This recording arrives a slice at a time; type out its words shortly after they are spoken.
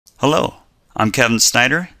Hello, I'm Kevin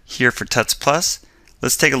Snyder here for Tuts Plus.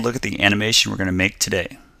 Let's take a look at the animation we're going to make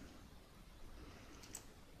today.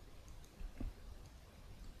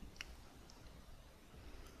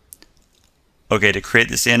 Okay, to create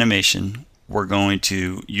this animation, we're going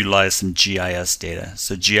to utilize some GIS data.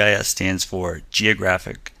 So GIS stands for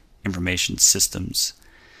Geographic Information Systems.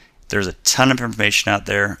 There's a ton of information out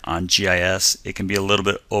there on GIS. It can be a little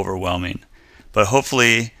bit overwhelming, but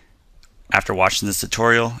hopefully after watching this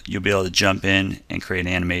tutorial, you'll be able to jump in and create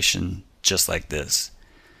an animation just like this.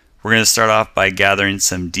 We're going to start off by gathering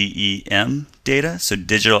some DEM data, so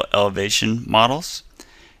digital elevation models,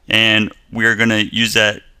 and we're going to use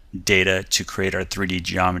that data to create our 3D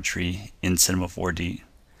geometry in Cinema 4D.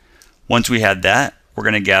 Once we have that, we're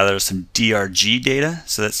going to gather some DRG data,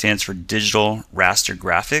 so that stands for Digital Raster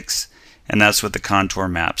Graphics, and that's what the contour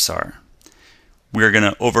maps are. We're going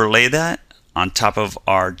to overlay that on top of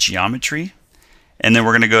our geometry, and then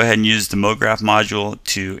we're going to go ahead and use the Mograph module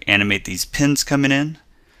to animate these pins coming in.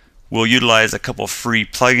 We'll utilize a couple free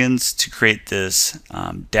plugins to create this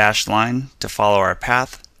dashed line to follow our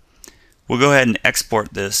path. We'll go ahead and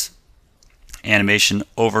export this animation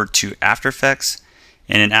over to After Effects,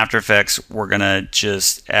 and in After Effects we're going to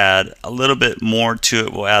just add a little bit more to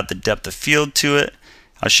it. We'll add the depth of field to it.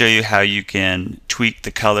 I'll show you how you can tweak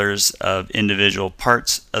the colors of individual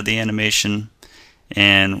parts of the animation,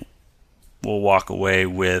 and we'll walk away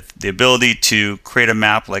with the ability to create a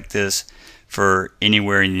map like this for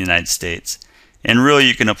anywhere in the United States. And really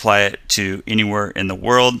you can apply it to anywhere in the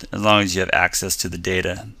world as long as you have access to the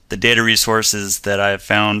data. The data resources that I have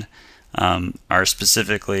found are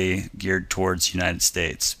specifically geared towards the United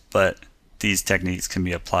States, but these techniques can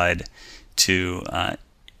be applied to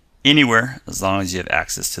anywhere as long as you have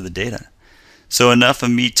access to the data. So enough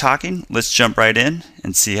of me talking, let's jump right in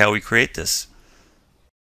and see how we create this.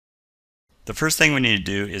 The first thing we need to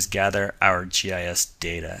do is gather our GIS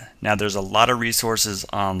data. Now there's a lot of resources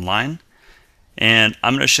online, and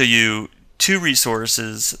I'm going to show you two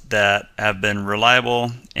resources that have been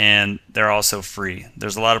reliable and they're also free.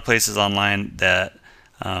 There's a lot of places online that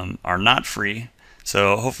are not free,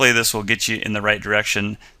 so hopefully this will get you in the right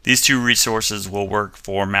direction. These two resources will work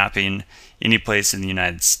for mapping any place in the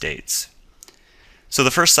United States. So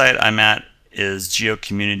the first site I'm at is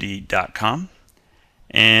geocommunity.com,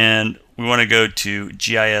 and we want to go to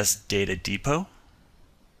GIS Data Depot.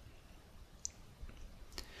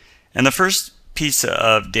 And the first piece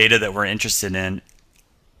of data that we're interested in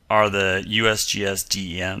are the USGS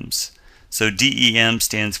DEMs. So DEM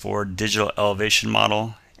stands for Digital Elevation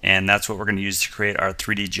Model, and that's what we're going to use to create our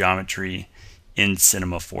 3D geometry in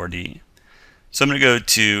Cinema 4D. So I'm going to go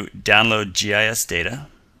to Download GIS Data,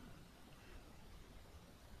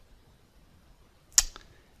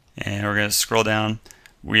 and we're going to scroll down.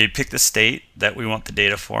 We pick the state that we want the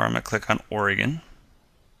data for. I'm going to click on Oregon.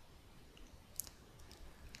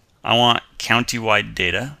 I want county-wide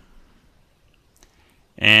data,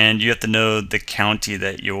 and you have to know the county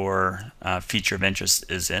that your feature of interest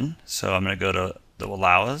is in. So I'm going to go to the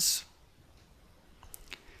Wallowas,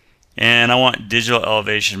 and I want digital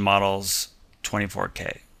elevation models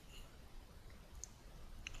 24K.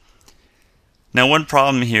 Now one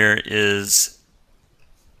problem here is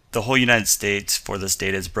the whole United States for this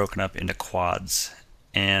data is broken up into quads,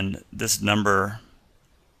 and this number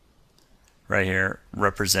right here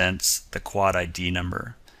represents the quad ID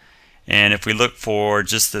number. And if we look for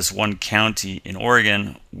just this one county in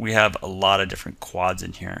Oregon, we have a lot of different quads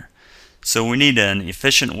in here. So we need an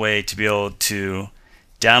efficient way to be able to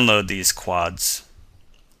download these quads,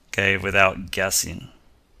 okay, without guessing.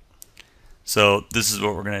 So this is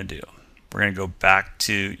what we're going to do. We're going to go back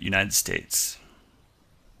to United States,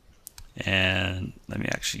 and let me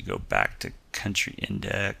actually go back to country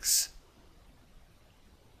index.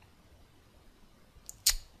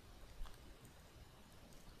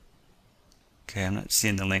 Okay, I'm not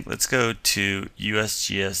seeing the link. Let's go to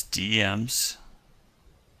USGS DEMs.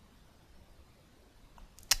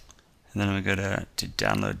 And then I'm going to go to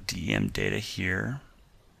download DEM data here.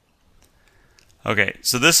 Okay,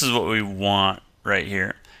 so this is what we want right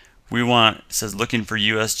here. We want, it says looking for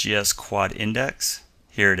USGS quad index.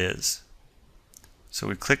 Here it is. So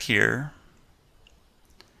we click here,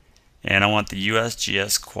 and I want the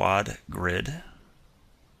USGS quad grid.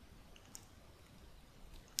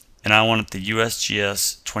 And I want the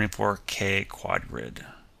USGS 24K quad grid.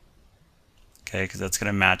 Okay, because that's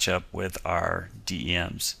going to match up with our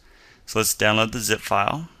DEMs. So let's download the zip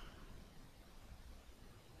file.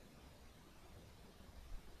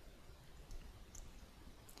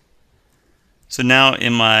 So now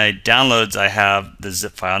in my downloads I have the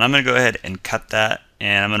zip file, and I'm going to go ahead and cut that,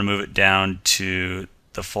 and I'm going to move it down to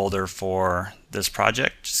the folder for this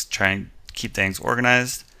project. Just try and keep things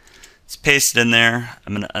organized. Let's paste it in there.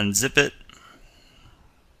 I'm going to unzip it.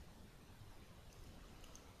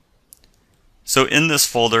 So in this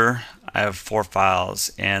folder, I have 4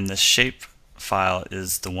 files, and the shape file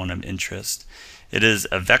is the one of interest. It is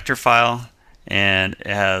a vector file, and it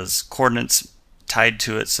has coordinates tied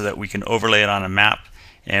to it so that we can overlay it on a map,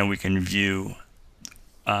 and we can view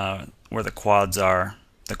where the quads are,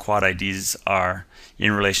 the quad IDs are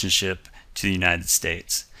in relationship to the United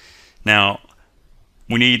States. Now,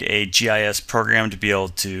 we need a GIS program to be able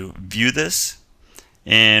to view this,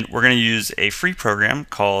 and we're going to use a free program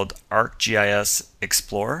called ArcGIS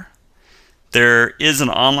Explorer. There is an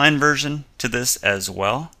online version to this as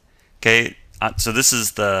well. Okay, so this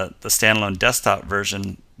is the standalone desktop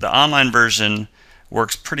version. The online version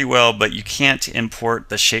works pretty well, but you can't import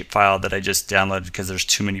the shapefile that I just downloaded because there's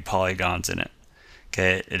too many polygons in it.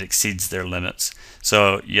 Okay, it exceeds their limits.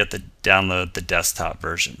 So you have to download the desktop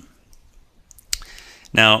version.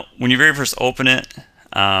 Now, when you very first open it,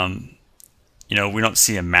 we don't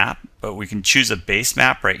see a map, but we can choose a base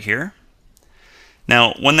map right here.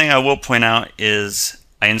 Now, one thing I will point out is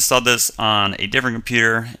I installed this on a different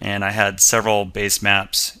computer, and I had several base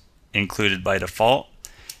maps included by default.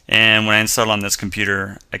 And when I installed on this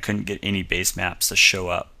computer, I couldn't get any base maps to show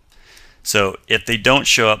up. So if they don't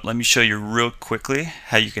show up, let me show you real quickly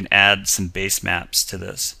how you can add some base maps to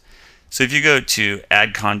this. So if you go to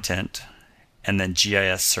Add Content and then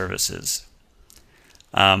GIS Services,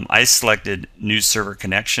 I selected New Server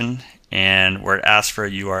Connection, and where it asks for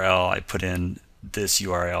a URL, I put in this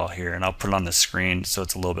URL here, and I'll put it on the screen so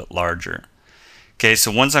it's a little bit larger. Okay,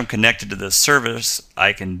 so once I'm connected to this service,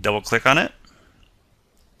 I can double click on it,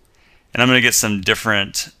 and I'm going to get some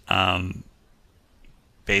different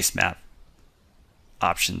base map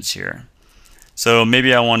options here. So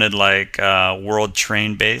maybe I wanted like World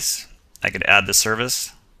Terrain Base. I could add the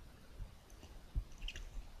service.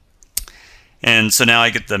 And so now I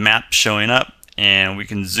get the map showing up, and we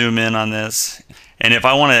can zoom in on this. And if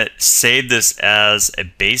I want to save this as a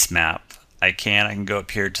base map, I can go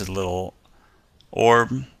up here to the little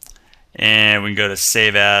orb, and we can go to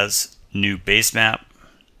Save As, New Base Map.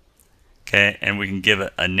 Okay, and we can give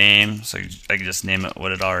it a name. So I can just name it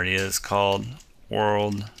what it already is, called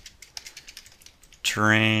World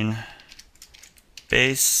Terrain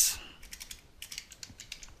Base.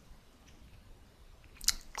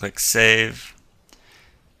 Click Save.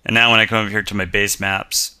 And now when I come over here to my base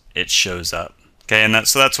maps, it shows up. Okay, and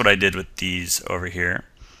so that's what I did with these over here.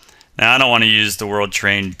 Now I don't want to use the World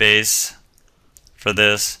Terrain Base for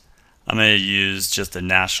this. I'm going to use just the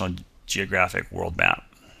National Geographic World Map.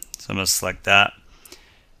 So I'm going to select that,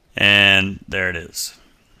 and there it is.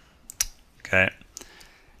 Okay.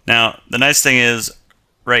 Now the nice thing is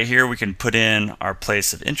right here we can put in our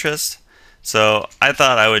place of interest. So I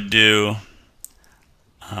thought I would do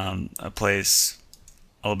a place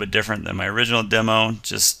a little bit different than my original demo,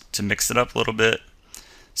 just to mix it up a little bit.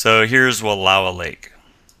 So here's Wallowa Lake.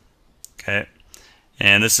 Okay,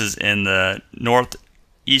 and this is in the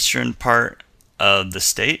northeastern part of the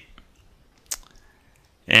state.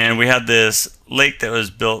 And we had this lake that was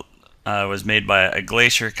built, was made by a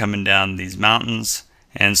glacier coming down these mountains.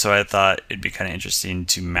 And so I thought it'd be kind of interesting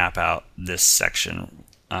to map out this section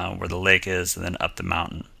where the lake is, and then up the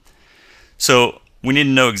mountain. So we need to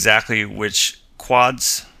know exactly which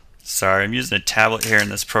quads. Sorry, I'm using a tablet here,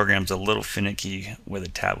 and this program's a little finicky with a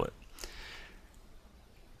tablet.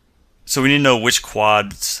 So we need to know which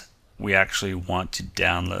quads we actually want to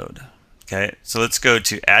download. Okay, so let's go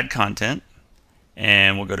to Add Content,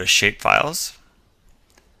 and we'll go to Shapefiles,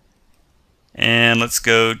 and let's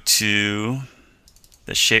go to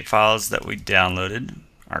the shapefiles that we downloaded,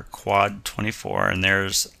 our quad 24, and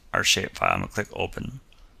there's our shapefile. I'm going to click Open,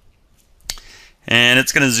 and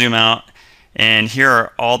it's going to zoom out, and here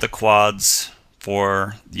are all the quads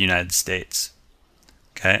for the United States.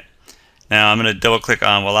 Okay, now I'm going to double click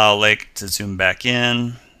on Wallowa Lake to zoom back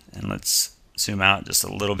in, and let's zoom out just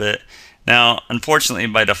a little bit. Now unfortunately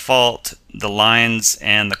by default the lines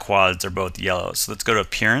and the quads are both yellow, so let's go to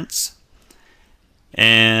Appearance,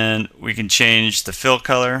 and we can change the fill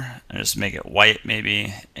color and just make it white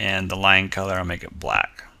maybe, and the line color I'll make it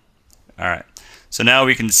black. Alright, so now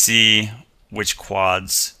we can see which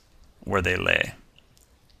quads where they lay.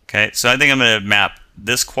 Okay, so I think I'm going to map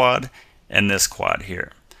this quad and this quad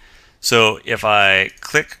here. So if I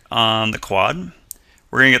click on the quad,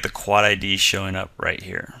 we're going to get the quad ID showing up right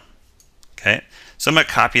here. Okay, so I'm going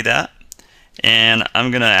to copy that, and I'm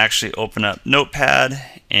going to actually open up Notepad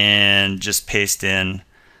and just paste in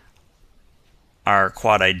our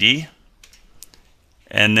quad ID,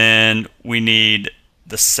 and then we need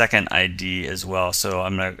the second ID as well. So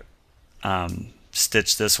I'm going to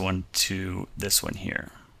stitch this one to this one here.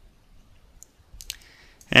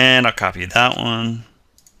 And I'll copy that one,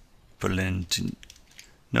 put it into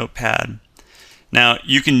Notepad. Now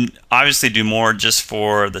you can obviously do more. Just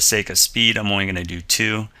for the sake of speed, I'm only going to do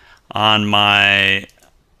 2. On my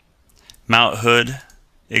Mount Hood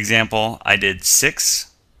example, I did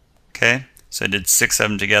 6. Okay, so I did 6 of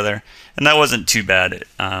them together, and that wasn't too bad.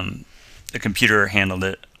 The computer handled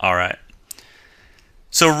it all right.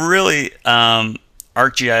 So really,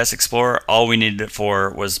 ArcGIS Explorer, all we needed it for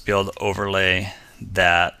was to be able to overlay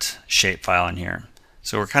that shapefile in here.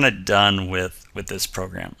 So we're kind of done with this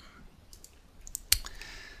program.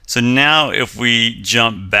 So now if we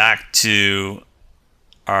jump back to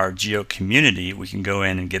our Geo community, we can go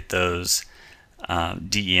in and get those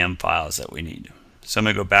DEM files that we need. So I'm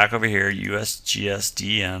going to go back over here, USGS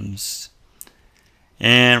DEMs,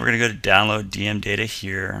 and we're going to go to download DM data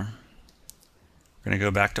here. We're going to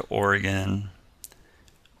go back to Oregon.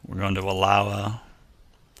 We're going to Wallowa,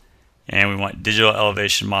 and we want digital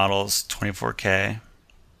elevation models 24K.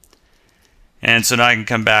 And so now I can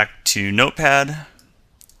come back to Notepad,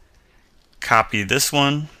 copy this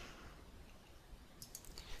one,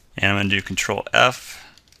 and I'm going to do Control F,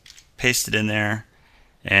 paste it in there,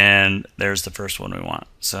 and there's the first one we want.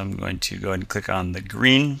 So I'm going to go ahead and click on the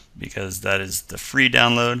green because that is the free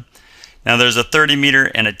download. Now there's a 30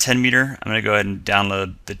 meter and a 10 meter. I'm going to go ahead and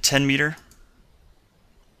download the 10 meter.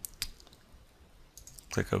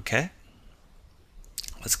 Click OK.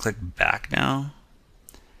 Let's click back now.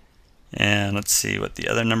 And let's see what the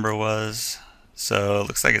other number was. So it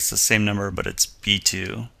looks like it's the same number, but it's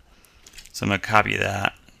B2. So I'm going to copy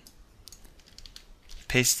that,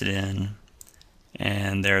 paste it in,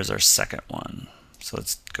 and there's our second one. So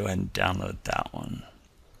let's go ahead and download that one.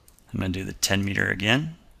 I'm going to do the 10 meter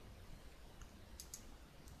again.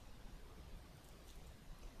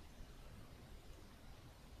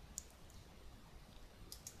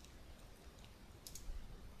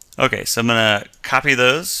 Okay, so I'm going to copy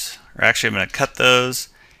those, or actually I'm going to cut those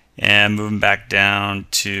and move them back down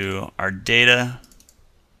to our data.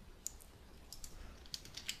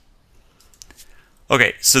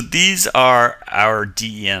 Okay, so these are our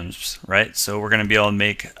DEMs, right? So we're going to be able to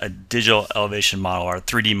make a digital elevation model or a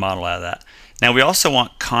 3D model out of that. Now we also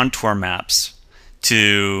want contour maps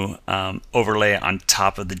to overlay on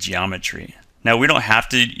top of the geometry. Now we don't have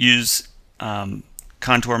to use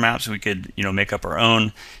contour maps. We could, make up our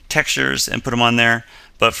own textures and put them on there.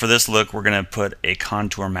 But for this look, we're going to put a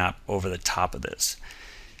contour map over the top of this.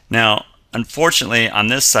 Now, unfortunately, on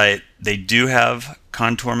this site, they do have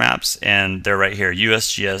contour maps, and they're right here,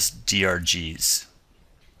 USGS DRGs.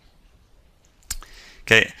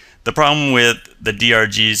 Okay, the problem with the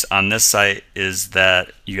DRGs on this site is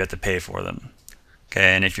that you have to pay for them.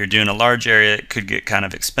 Okay, and if you're doing a large area, it could get kind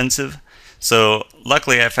of expensive. So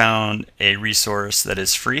luckily I found a resource that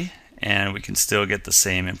is free and we can still get the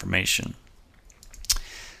same information.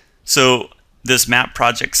 So this map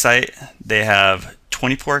project site, they have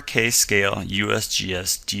 24K scale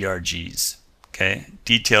USGS DRGs, okay,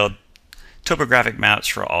 detailed topographic maps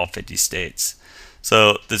for all 50 states.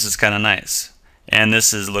 So this is kind of nice. And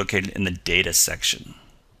this is located in the data section.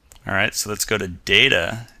 All right, so let's go to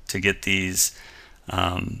data to get these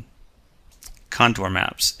contour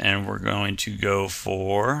maps, and we're going to go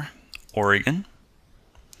for Oregon.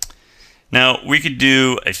 Now we could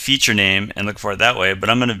do a feature name and look for it that way, but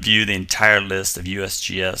I'm going to view the entire list of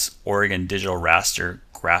USGS Oregon digital raster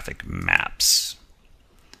graphic maps.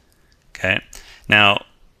 Okay, now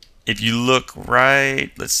if you look right,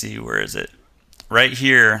 let's see, where is it? Right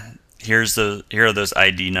here, here are those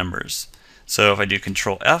ID numbers. So if I do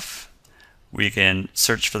Control F, we can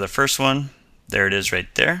search for the first one. There it is right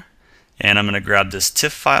there. And I'm going to grab this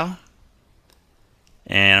TIFF file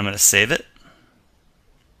and I'm going to save it.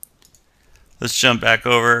 Let's jump back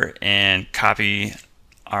over and copy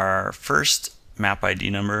our first map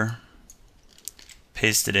ID number,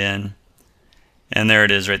 paste it in, and there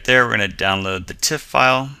it is right there. We're going to download the TIFF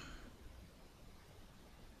file.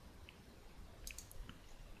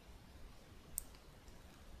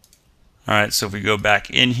 Alright, so if we go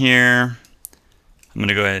back in here, I'm going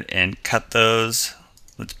to go ahead and cut those.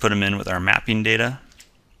 Let's put them in with our mapping data.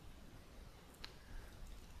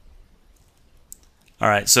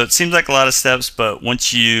 Alright, so it seems like a lot of steps, but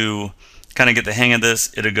once you kind of get the hang of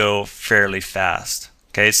this, it'll go fairly fast.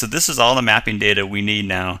 Okay, so this is all the mapping data we need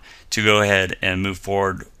now to go ahead and move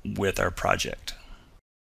forward with our project.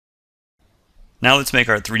 Now let's make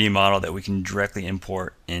our 3D model that we can directly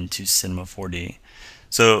import into Cinema 4D.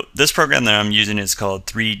 So this program that I'm using is called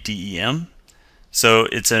 3DEM. So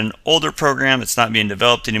it's an older program, it's not being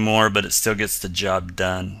developed anymore, but it still gets the job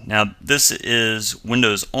done. Now this is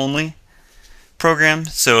Windows only program,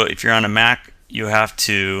 so if you're on a Mac, you have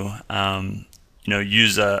to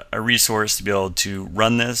use a resource to be able to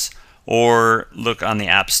run this, or look on the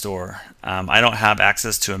App Store. I don't have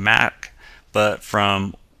access to a Mac, but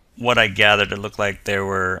from what I gathered, it looked like there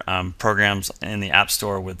were programs in the App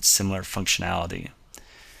Store with similar functionality.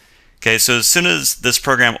 Okay, so as soon as this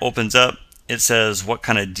program opens up, it says what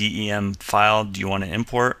kind of DEM file do you want to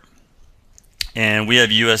import, and we have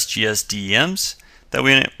USGS DEMs that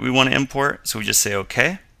we want to import, so we just say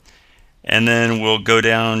OK, and then we'll go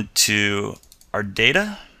down to our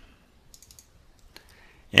data,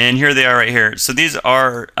 and here they are right here. So these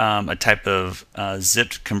are a type of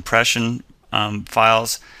zipped compression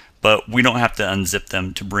files, but we don't have to unzip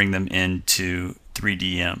them to bring them into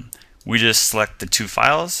 3DM. We just select the two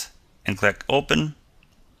files and click open,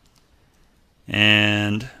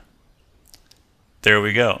 and there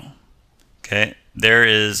we go. Okay, there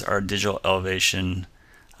is our digital elevation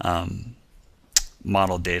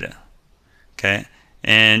model data. Okay,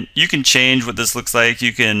 and you can change what this looks like.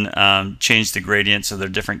 You can change the gradient so they're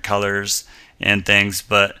different colors and things,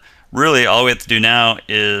 but really all we have to do now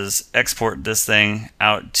is export this thing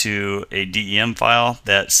out to a DEM file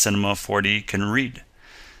that Cinema 4D can read.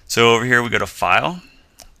 So over here we go to File,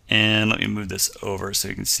 and let me move this over so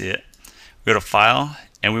you can see it. We go to File,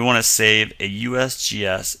 and we want to save a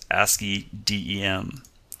USGS ASCII DEM.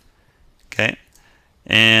 Okay,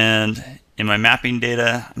 and in my mapping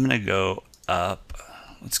data, I'm going to go up.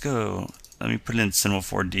 Let me put it in Cinema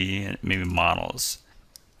 4D and maybe models.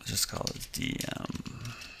 Let's just call it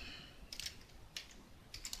DM.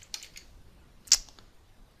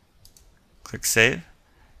 Click Save,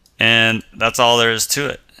 and that's all there is to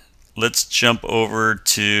it. Let's jump over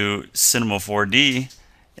to Cinema 4D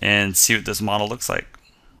and see what this model looks like.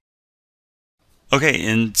 Okay,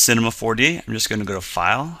 in Cinema 4D, I'm just going to go to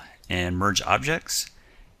File and Merge Objects,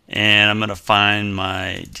 and I'm going to find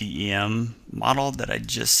my DEM model that I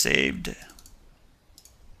just saved.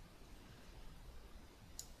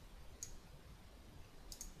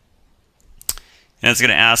 And it's going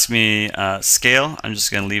to ask me scale. I'm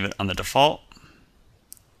just going to leave it on the default.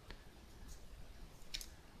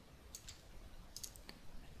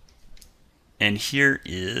 And here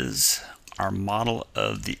is our model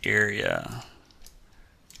of the area.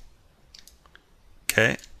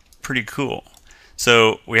 Okay, pretty cool.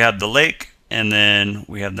 So we have the lake, and then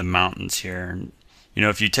we have the mountains here. And,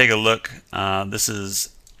 if you take a look, this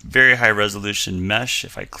is very high resolution mesh.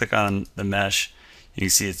 If I click on the mesh, you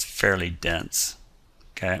can see it's fairly dense.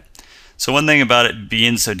 Okay, so one thing about it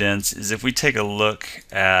being so dense is if we take a look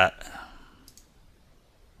at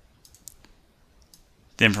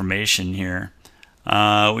the information here,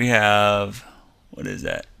 we have, what is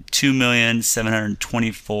that,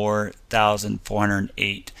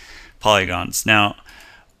 2,724,408 polygons. Now,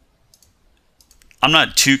 I'm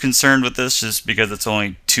not too concerned with this just because it's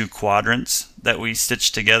only 2 quadrants that we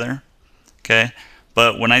stitched together. Okay,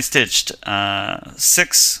 but when I stitched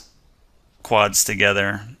 6 quads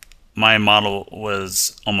together, my model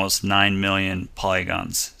was almost 9 million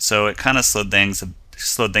polygons. So it kind of slowed things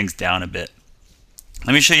down a bit.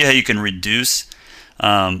 Let me show you how you can reduce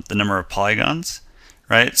the number of polygons.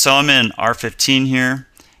 Right, so I'm in R15 here,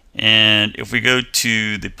 and if we go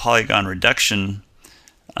to the polygon reduction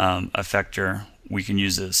effector, we can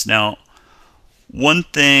use this. Now, one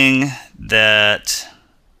thing that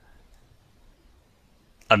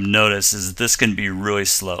I've noticed is this can be really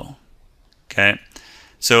slow. Okay,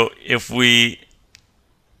 so if we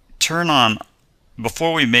turn on,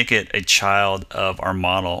 before we make it a child of our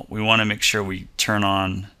model, we want to make sure we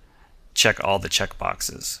check all the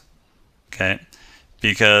checkboxes. Okay,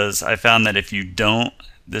 because I found that if you don't,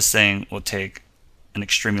 this thing will take an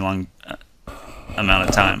extremely long amount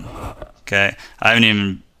of time. Okay, I haven't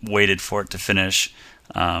even waited for it to finish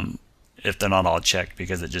if they're not all checked,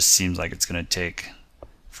 because it just seems like it's going to take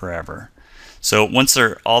forever. So once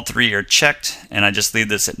all 3 are checked, and I just leave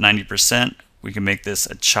this at 90%, we can make this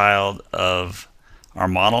a child of our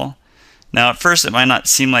model. Now at first it might not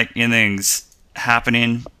seem like anything's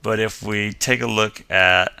happening, but if we take a look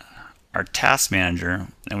at our task manager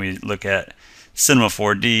and we look at Cinema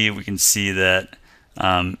 4D, we can see that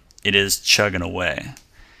it is chugging away.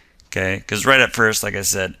 Okay, because right at first, like I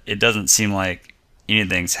said, it doesn't seem like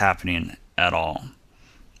anything's happening at all.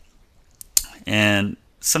 And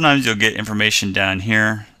sometimes you'll get information down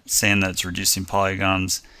here saying that it's reducing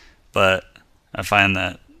polygons, but I find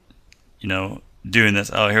that, doing this,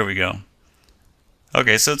 oh, here we go.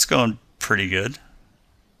 Okay, so it's going pretty good.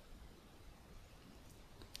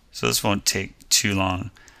 So this won't take too long.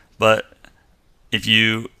 But if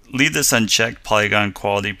you leave this unchecked, polygon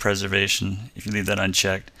quality preservation, if you leave that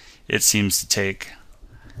unchecked, it seems to take,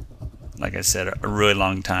 like I said, a really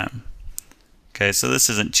long time. Okay, so this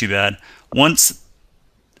isn't too bad. Once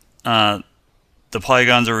the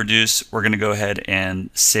polygons are reduced, we're going to go ahead and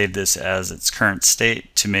save this as its current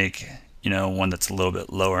state to make one that's a little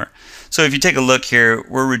bit lower. So if you take a look here,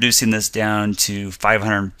 we're reducing this down to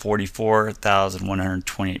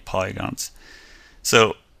 544,128 polygons.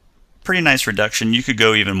 So pretty nice reduction. You could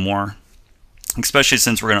go even more, especially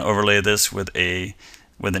since we're going to overlay this with an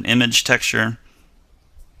image texture.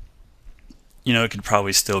 It could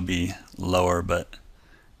probably still be lower, but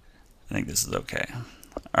I think this is okay.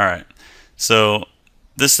 All right. So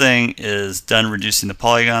this thing is done reducing the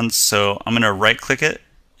polygons. So I'm going to right click it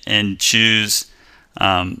and choose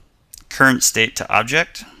current state to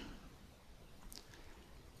object.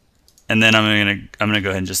 And then I'm going to go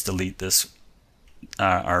ahead and just delete this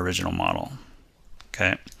our original model.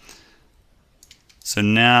 Okay. So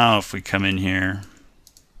now if we come in here,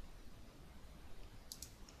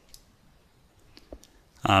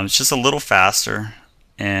 it's just a little faster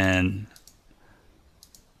and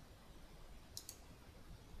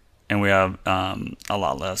we have a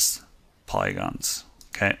lot less polygons.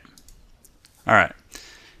 Okay. All right.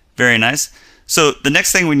 Very nice. So the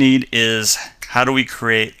next thing we need is, how do we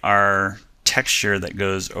create our texture that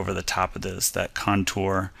goes over the top of this, that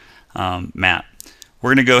contour map? We're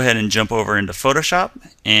going to go ahead and jump over into Photoshop,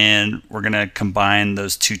 and we're going to combine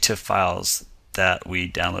those two TIFF files that we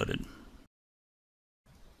downloaded.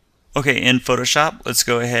 Okay, in Photoshop, let's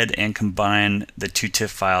go ahead and combine the two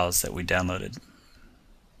TIFF files that we downloaded.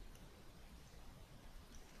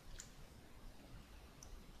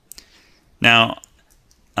 Now,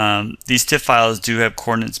 these TIFF files do have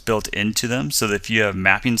coordinates built into them, so that if you have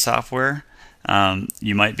mapping software,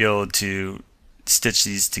 you might be able to stitch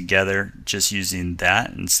these together just using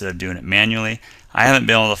that instead of doing it manually. I haven't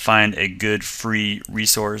been able to find a good free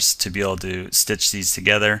resource to be able to stitch these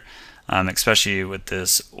together, especially with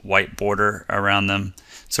this white border around them.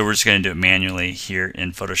 So we're just going to do it manually here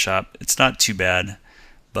in Photoshop. It's not too bad,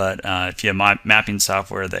 but if you have mapping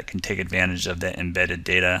software that can take advantage of that embedded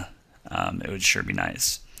data, it would sure be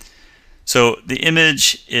nice. So the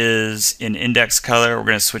image is in index color. We're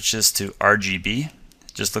going to switch this to RGB. It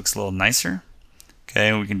just looks a little nicer.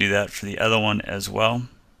 Okay, we can do that for the other one as well.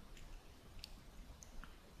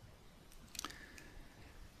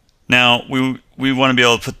 Now we want to be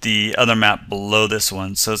able to put the other map below this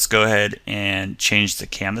one, so let's go ahead and change the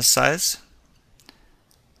canvas size.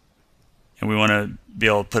 And we want to be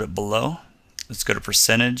able to put it below. Let's go to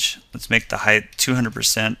percentage. Let's make the height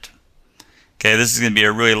 200%. Okay, this is going to be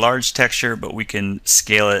a really large texture, but we can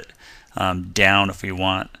scale it down if we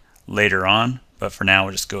want later on. But for now,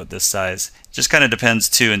 we'll just go with this size. It just kind of depends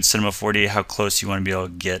too in Cinema 4D how close you want to be able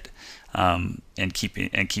to get and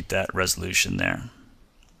keep that resolution there.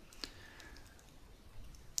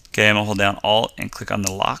 Okay, I'm going to hold down Alt and click on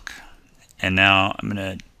the lock. And now I'm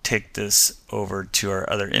going to take this over to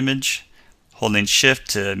our other image, holding Shift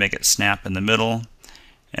to make it snap in the middle,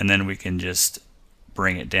 and then we can just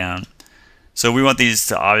bring it down. So we want these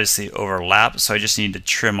to obviously overlap, so I just need to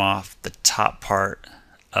trim off the top part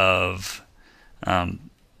of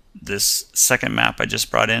this second map I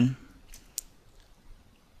just brought in.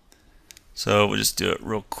 So we'll just do it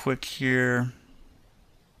real quick here.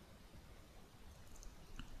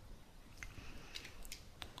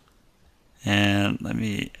 And let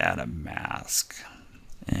me add a mask,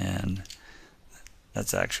 and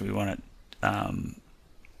that's actually we want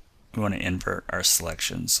to invert our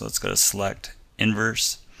selection. So let's go to Select,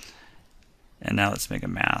 Inverse, and now let's make a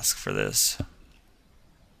mask for this.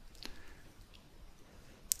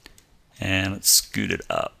 And let's scoot it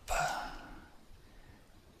up.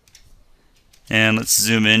 And let's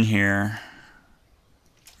zoom in here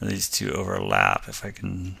where these two overlap. If I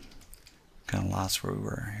can, kind of lost where we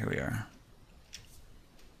were. Here we are.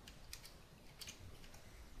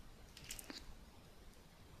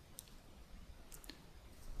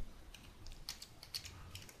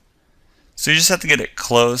 So you just have to get it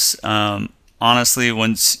close. Honestly,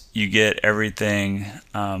 once you get everything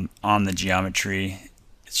on the geometry,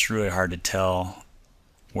 it's really hard to tell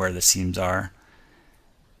where the seams are.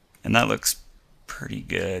 And that looks pretty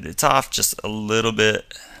good. It's off just a little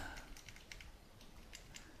bit.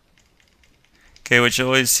 Okay, which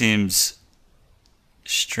always seems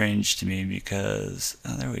strange to me because,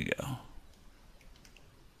 oh, there we go.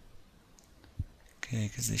 Okay,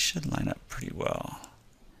 because they should line up pretty well.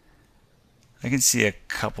 I can see a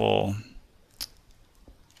couple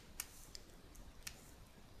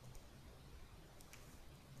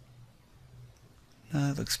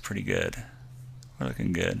That looks pretty good. We're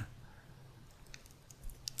looking good.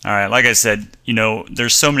 All right, like I said, you know,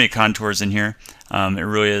 there's so many contours in here. It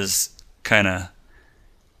really is kind of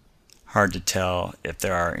hard to tell if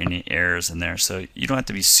there are any errors in there. So you don't have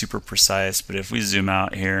to be super precise, but if we zoom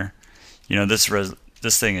out here, you know, this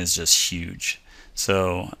thing is just huge.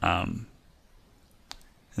 So I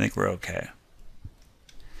think we're okay.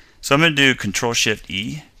 So I'm going to do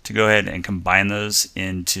Control-Shift-E to go ahead and combine those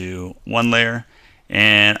into one layer,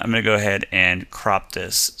 and I'm going to go ahead and crop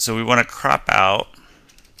this. So we want to crop out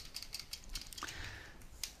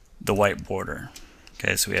the white border.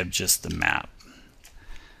 Okay, so we have just the map.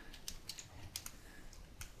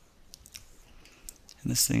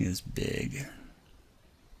 And this thing is big.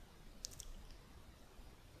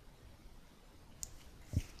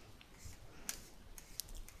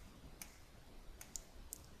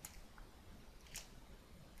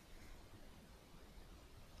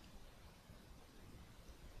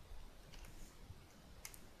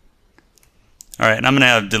 All right, and I'm going to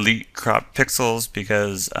have delete crop pixels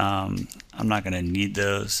because I'm not going to need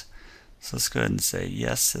those. So let's go ahead and say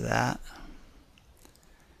yes to that.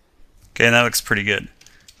 Okay, and that looks pretty good.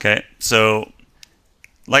 Okay, so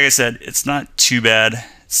like I said, it's not too bad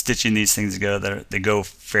stitching these things together. They go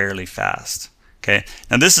fairly fast. Okay,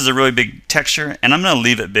 now this is a really big texture, and I'm going to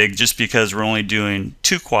leave it big just because we're only doing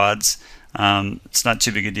 2 quads. It's not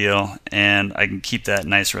too big a deal, and I can keep that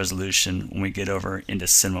nice resolution when we get over into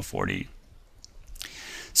Cinema 4D.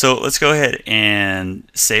 So let's go ahead and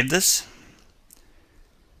save this.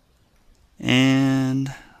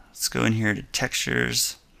 And let's go in here to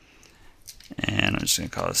textures. And I'm just going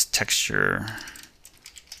to call this texture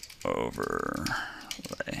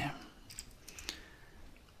overlay.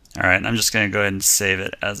 All right, and I'm just going to go ahead and save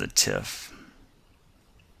it as a TIFF.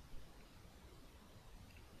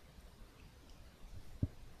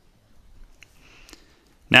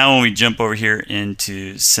 Now when we jump over here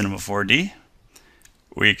into Cinema 4D,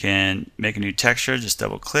 we can make a new texture, just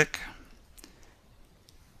double click.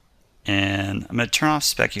 And I'm going to turn off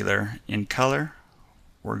specular. In color,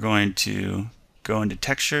 we're going to go into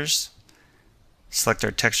textures, select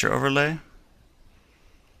our texture overlay.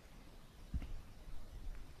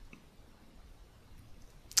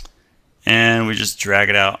 And we just drag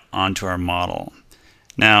it out onto our model.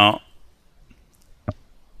 Now,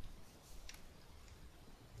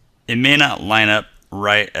 it may not line up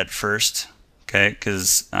right at first. Okay,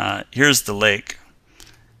 because here's the lake,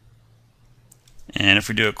 and if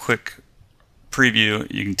we do a quick preview,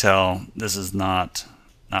 you can tell this is not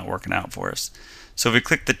working out for us. So if we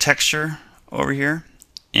click the texture over here,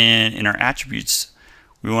 and in our attributes,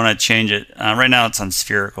 we want to change it. Right now it's on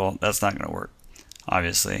spherical. That's not going to work,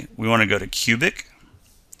 obviously. We want to go to cubic.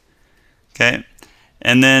 Okay,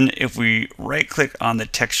 and then if we right-click on the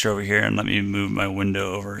texture over here, and let me move my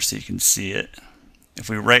window over so you can see it. If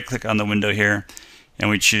we right click on the window here and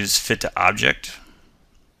we choose fit to object,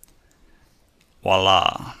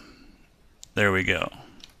 voila, there we go.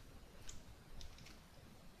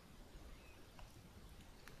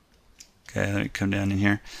 Okay, let me come down in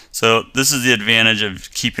here. So this is the advantage of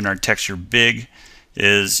keeping our texture big,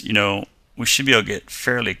 is, you know, we should be able to get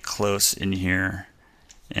fairly close in here.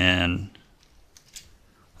 And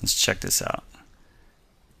let's check this out.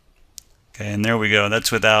 Okay, and there we go.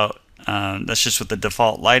 That's without that's just with the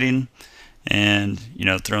default lighting and, you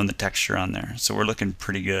know, throwing the texture on there. So we're looking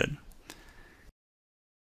pretty good.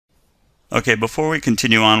 Okay, before we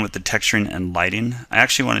continue on with the texturing and lighting, I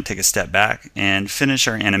actually want to take a step back and finish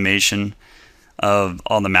our animation of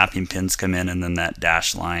all the mapping pins come in and then that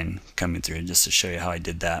dashed line coming through, just to show you how I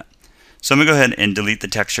did that. So I'm going to go ahead and delete the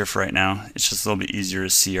texture for right now. It's just a little bit easier to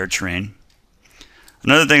see our terrain.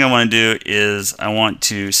 Another thing I want to do is I want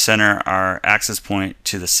to center our axis point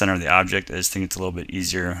to the center of the object. I just think it's a little bit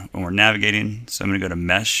easier when we're navigating. So I'm going to go to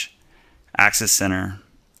Mesh, Axis Center,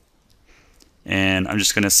 and I'm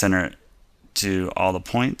just going to center it to all the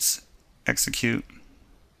points, execute,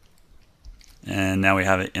 and now we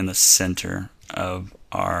have it in the center of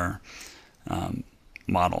our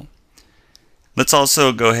model. Let's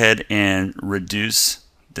also go ahead and reduce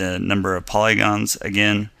the number of polygons.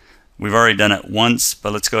 Again, we've already done it once,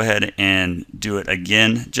 but let's go ahead and do it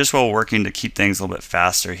again, just while working to keep things a little bit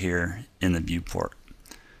faster here in the viewport.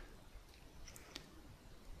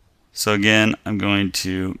 So again, I'm going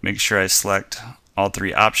to make sure I select all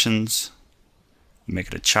 3 options, make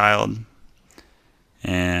it a child,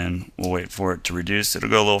 and we'll wait for it to reduce. It'll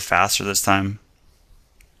go a little faster this time.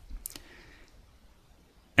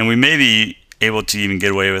 And we may be able to even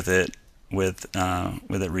get away with it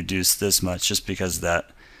reduced this much, just because that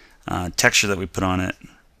texture that we put on it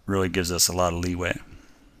really gives us a lot of leeway.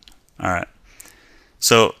 Alright,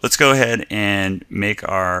 So let's go ahead and make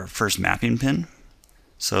our first mapping pin.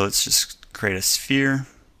 So let's just create a sphere.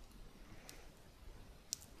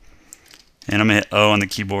 And I'm going to hit O on the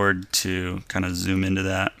keyboard to kind of zoom into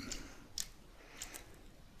that.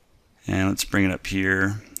 And let's bring it up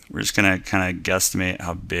here. We're just going to kind of guesstimate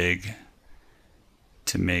how big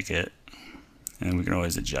to make it. And we can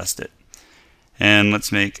always adjust it. And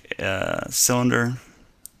let's make a cylinder.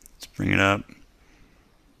 Let's bring it up.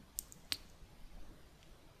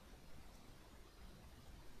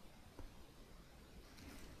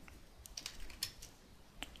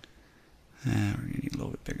 And we're going to need a little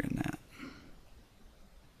bit bigger than that.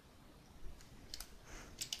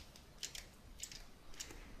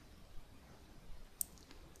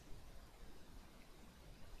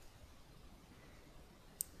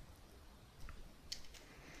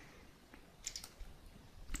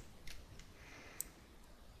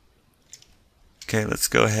 Okay, let's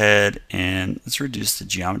go ahead and let's reduce the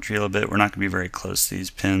geometry a little bit. We're not going to be very close to these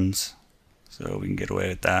pins, so we can get away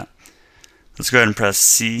with that. Let's go ahead and press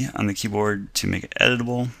C on the keyboard to make it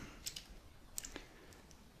editable.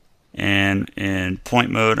 And in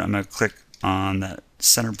point mode, I'm going to click on that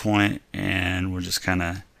center point and we'll just kind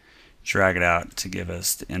of drag it out to give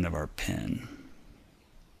us the end of our pin.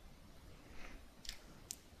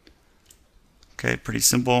 Okay, pretty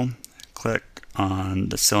simple. Click on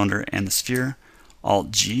the cylinder and the sphere.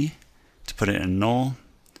 Alt G to put it in null.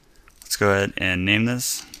 Let's go ahead and name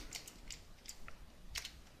this.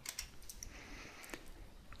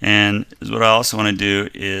 And what I also want to do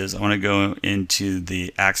is I want to go into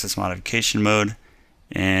the axis modification mode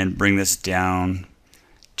and bring this down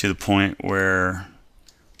to the point where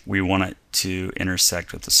we want it to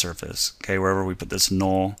intersect with the surface. Okay, wherever we put this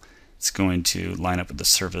null, it's going to line up with the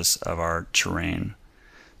surface of our terrain.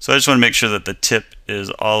 So I just want to make sure that the tip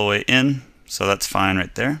is all the way in. So that's fine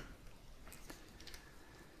right there.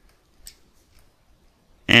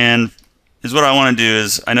 And what I want to do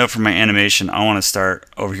is, I know for my animation, I want to start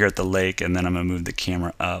over here at the lake and then I'm going to move the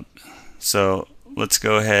camera up. So let's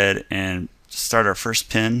go ahead and start our first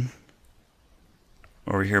pin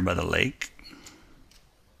over here by the lake.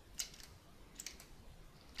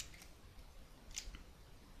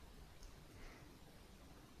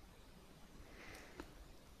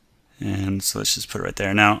 And so let's just put it right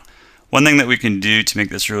there. Now, one thing that we can do to make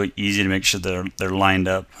this really easy to make sure they're lined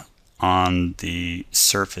up on the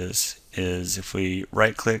surface is if we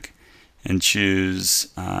right click and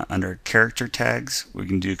choose under character tags, we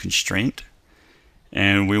can do constraint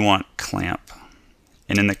and we want clamp.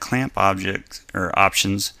 And in the clamp object or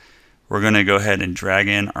options, we're going to go ahead and drag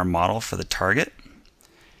in our model for the target.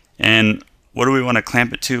 And what do we want to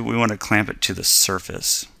clamp it to? We want to clamp it to the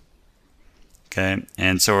surface. Okay,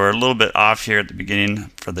 and so we're a little bit off here at the beginning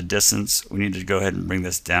for the distance. We need to go ahead and bring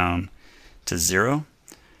this down to 0.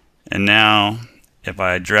 And now if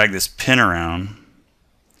I drag this pin around,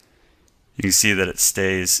 you can see that it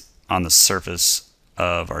stays on the surface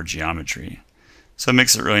of our geometry. So it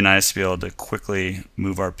makes it really nice to be able to quickly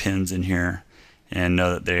move our pins in here and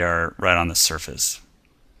know that they are right on the surface.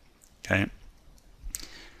 Okay.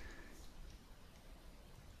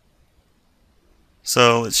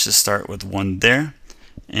 So let's just start with one there.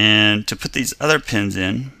 And to put these other pins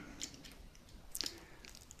in,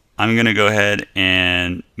 I'm going to go ahead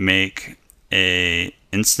and make a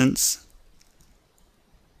instance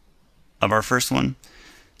of our first one.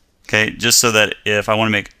 Okay, just so that if I want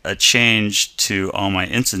to make a change to all my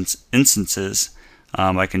instances,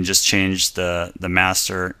 I can just change the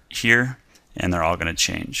master here and they're all going to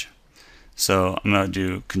change. So I'm going to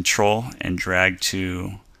do Control and drag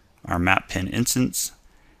to our map pin instance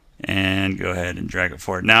and go ahead and drag it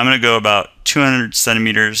forward. Now I'm going to go about 200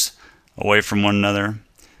 centimeters away from one another.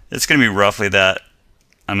 It's going to be roughly that.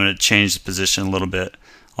 I'm going to change the position a little bit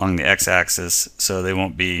along the x-axis so they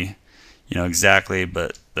won't be, exactly,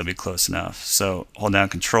 but they'll be close enough. So hold down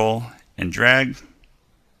Control and drag.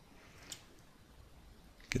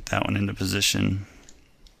 Get that one into position.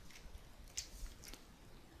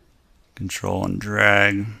 Control and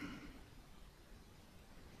drag.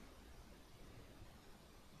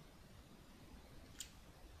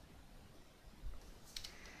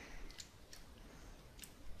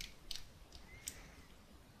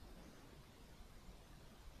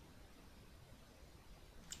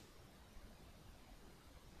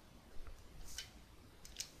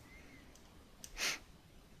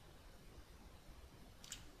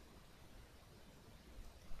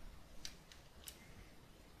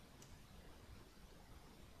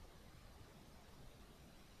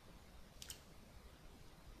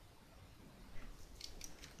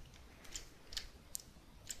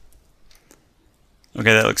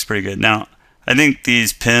 Okay, that looks pretty good. Now, I think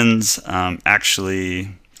these pins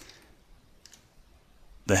actually,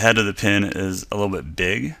 the head of the pin is a little bit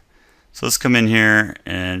big. So let's come in here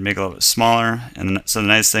and make it a little bit smaller. And so the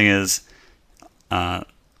nice thing is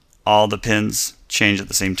all the pins change at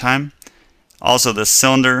the same time. Also, the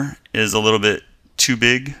cylinder is a little bit too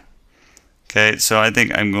big. Okay, so I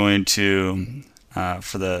think I'm going to,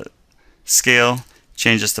 for the scale,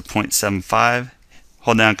 change this to 0.75.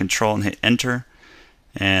 Hold down Control and hit Enter,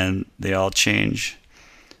 and they all change.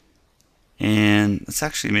 And let's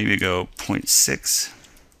actually maybe go 0.6.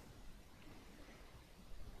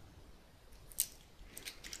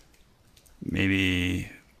 Maybe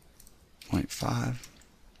 0.5.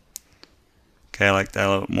 Okay, I like that a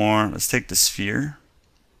little bit more. Let's take the sphere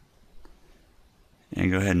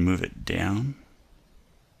and go ahead and move it down.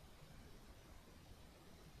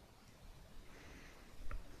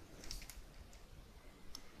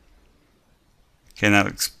 Okay, and that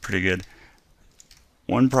looks pretty good.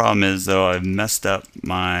 One problem is though, I've messed up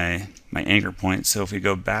my anchor point. So if we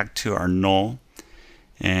go back to our null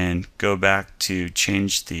and go back to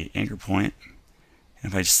change the anchor point,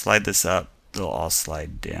 and if I slide this up, they'll all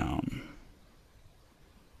slide down.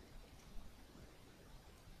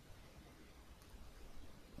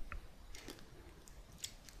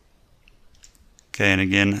 Okay, and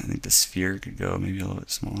again, I think the sphere could go maybe a little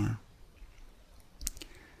bit smaller.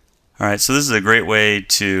 Alright, so this is a great way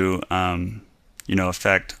to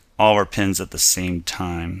affect all our pins at the same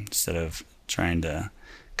time instead of trying to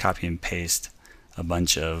copy and paste a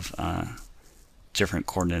bunch of different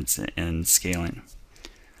coordinates and scaling.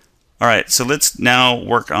 Alright, so let's now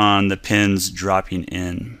work on the pins dropping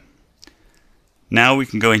in. Now we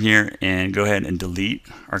can go in here and go ahead and delete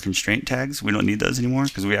our constraint tags. We don't need those anymore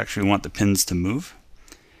because we actually want the pins to move.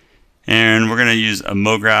 And we're going to use a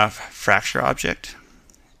Mograph fracture object.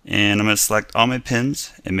 And I'm going to select all my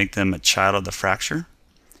pins and make them a child of the fracture.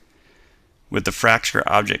 With the fracture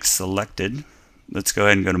object selected, let's go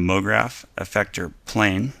ahead and go to Mograph Effector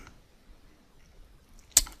Plane.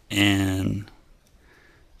 And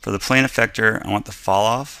for the plane effector, I want the fall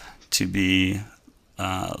off to be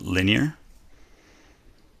linear.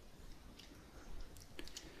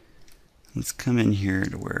 Let's come in here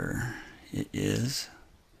to where it is.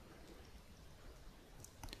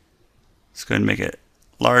 Let's go ahead and make it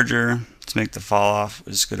larger. Let's make the fall off.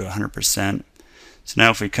 Let's just go to 100%. So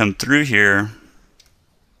now if we come through here,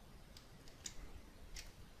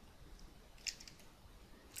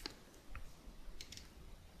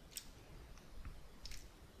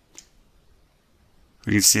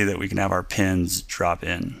 we can see that we can have our pins drop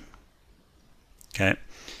in. Okay.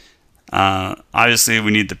 Obviously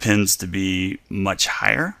we need the pins to be much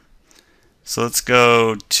higher. So let's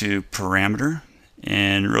go to parameter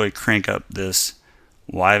and really crank up this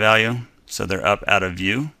Y value so they're up out of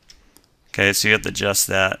view. Okay, so you have to adjust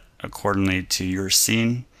that accordingly to your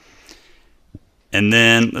scene. And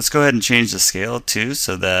then let's go ahead and change the scale too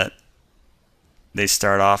so that they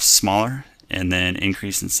start off smaller and then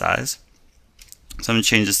increase in size. So I'm going to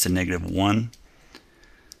change this to -1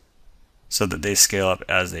 so that they scale up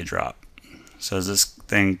as they drop. So as this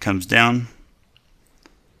thing comes down,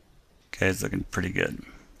 okay, it's looking pretty good.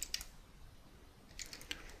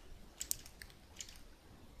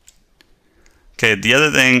 Okay, the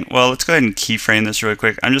other thing, well, let's go ahead and keyframe this really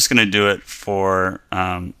quick. I'm just going to do it for,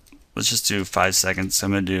 let's just do 5 seconds. So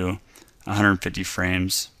I'm going to do 150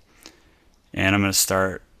 frames. And I'm going to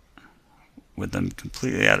start with them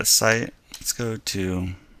completely out of sight. Let's go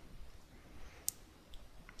to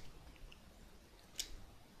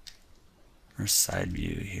our side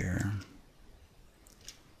view here.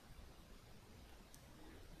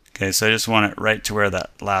 Okay, so I just want it right to where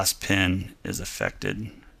that last pin is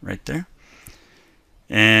affected, right there.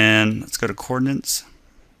 And let's go to coordinates.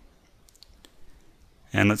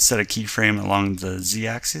 And let's set a keyframe along the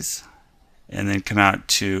z-axis. And then come out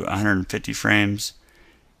to 150 frames.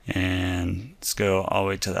 And let's go all the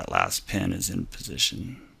way to that last pin is in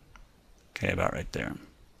position. Okay, about right there.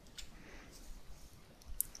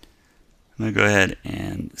 I'm going to go ahead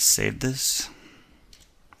and save this.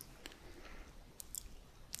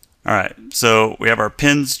 Alright, so we have our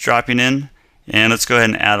pins dropping in. And let's go ahead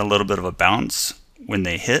and add a little bit of a bounce when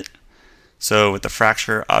they hit. So with the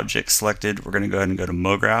fracture object selected, we're going to go ahead and go to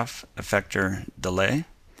Mograph Effector Delay.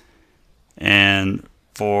 And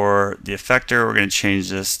for the effector, we're going to change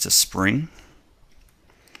this to spring.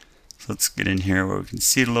 So let's get in here where we can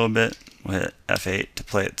see it a little bit. We'll hit F8 to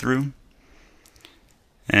play it through.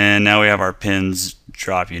 And now we have our pins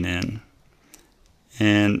dropping in.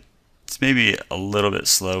 And it's maybe a little bit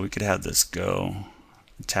slow. We could have this go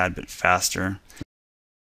a tad bit faster.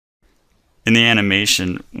 in the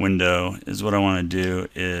animation window is what I want to do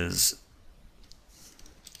is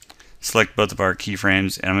select both of our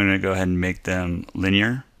keyframes, and I'm going to go ahead and make them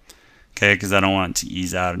linear, okay, because I don't want it to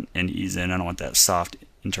ease out and ease in. I don't want that soft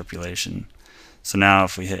interpolation. So now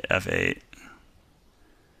if we hit F8,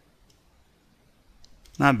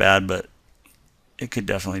 not bad, but it could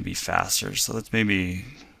definitely be faster. So let's maybe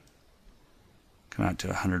come out to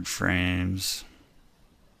 100 frames.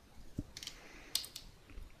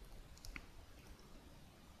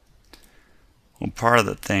 Well, part of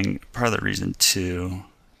the reason too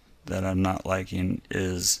that I'm not liking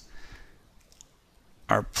is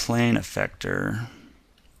our plane effector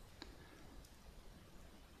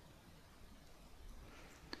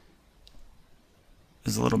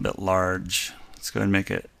is a little bit large. Let's go ahead and make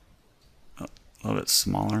it a little bit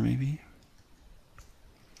smaller maybe.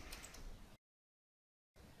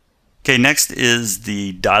 Okay, next is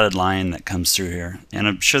the dotted line that comes through here, and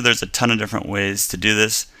I'm sure there's a ton of different ways to do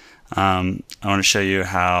this. I want to show you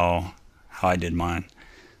how I did mine.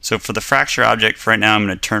 So for the fracture object, for right now I'm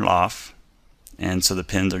going to turn it off, and so the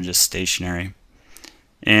pins are just stationary.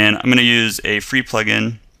 And I'm going to use a free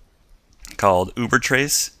plugin called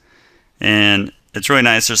UberTrace, and it's really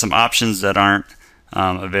nice. There's some options that aren't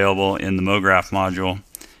available in the Mograph module,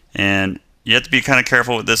 and you have to be kind of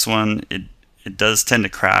careful with this one. It does tend to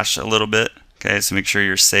crash a little bit. Okay, so make sure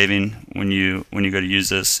you're saving when you go to use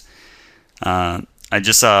this. I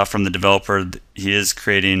just saw from the developer he is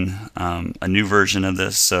creating a new version of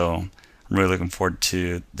this, so I'm really looking forward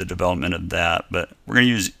to the development of that. But we're going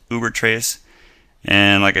to use UberTrace,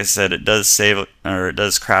 and like I said, it does save, or it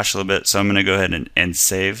does crash a little bit, so I'm going to go ahead and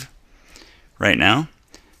save right now.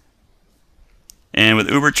 And with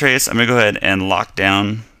UberTrace, I'm going to go ahead and lock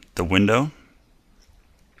down the window.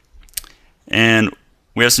 And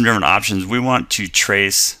we have some different options. We want to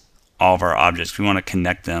trace all of our objects. We want to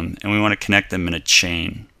connect them, and we want to connect them in a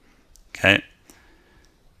chain. Okay.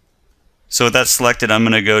 So with that selected, I'm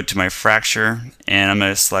going to go to my fracture, and I'm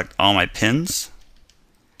going to select all my pins,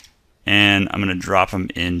 and I'm going to drop them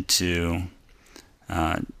into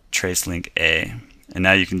trace link A. And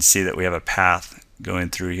now you can see that we have a path going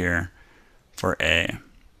through here for A.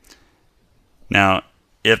 Now,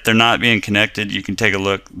 if they're not being connected, you can take a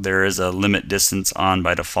look. There is a limit distance on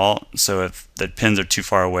by default, so if the pins are too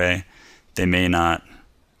far away, they may not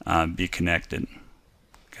be connected.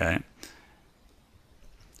 Okay,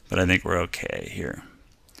 but I think we're okay here.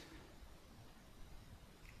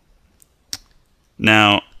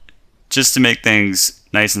 Now, just to make things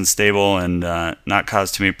nice and stable and not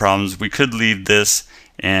cause too many problems, we could leave this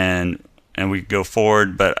and we could go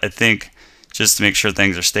forward, but I think just to make sure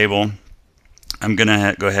things are stable, I'm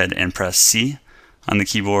gonna go ahead and press C on the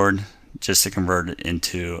keyboard just to convert it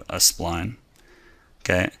into a spline.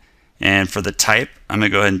 Okay, and for the type, I'm gonna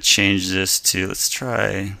go ahead and change this to, let's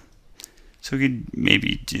try, so we could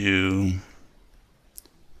maybe do,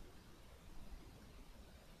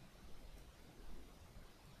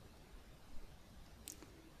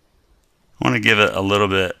 I want to give it a little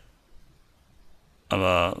bit of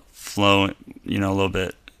a flow, a little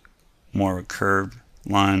bit more of a curved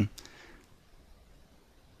line.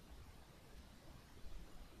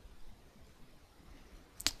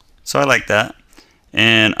 So I like that,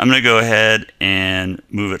 and I'm going to go ahead and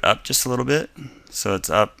move it up just a little bit, so it's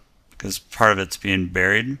up because part of it's being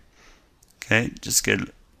buried. Okay, just get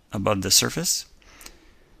above the surface,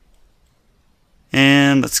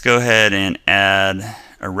 and let's go ahead and add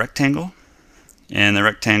a rectangle. And the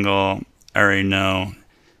rectangle, I already know,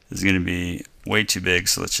 is going to be way too big,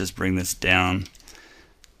 so let's just bring this down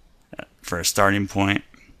for a starting point.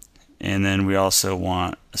 And then we also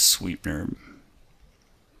want a sweep nerd.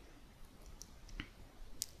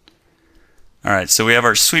 Alright, so we have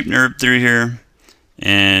our sweep nerd through here,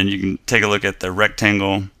 and you can take a look at the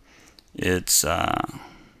rectangle. It's a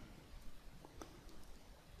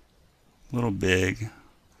little big.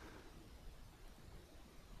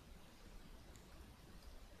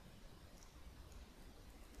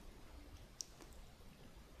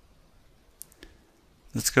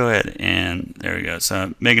 Let's go ahead and, there we go. So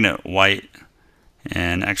I'm making it white,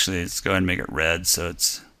 and actually let's go ahead and make it red so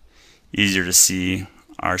it's easier to see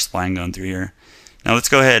our spline going through here. Now let's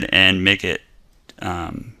go ahead and make it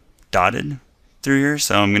dotted through here.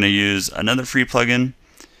 So I'm going to use another free plugin,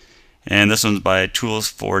 and this one's by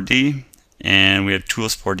Tools 4D, and we have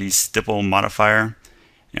Tools 4D stipple modifier,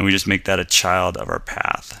 and we just make that a child of our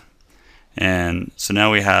path. And so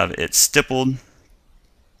now we have it stippled.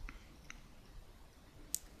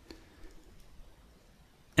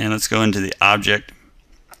 And let's go into the object.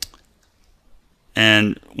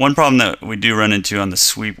 And one problem that we do run into on the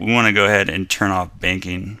sweep, we want to go ahead and turn off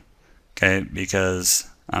banking. okay, because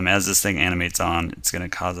as this thing animates on, it's going to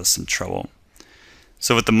cause us some trouble.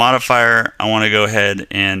 So with the modifier, I want to go ahead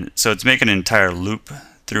and, so it's making an entire loop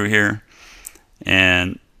through here,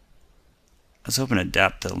 and I was hoping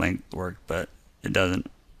adapt to length worked, but it doesn't.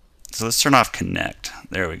 So let's turn off connect.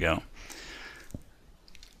 There we go.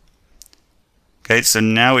 Okay, so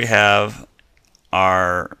now we have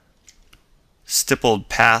our stippled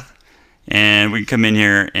path, and we can come in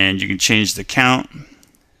here and you can change the count.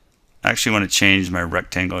 I actually want to change my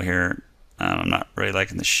rectangle here. I'm not really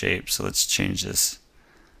liking the shape, so let's change this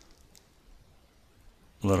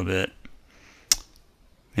a little bit.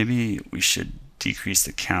 Maybe we should decrease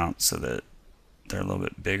the count so that they're a little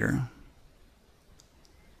bit bigger.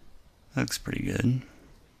 That looks pretty good.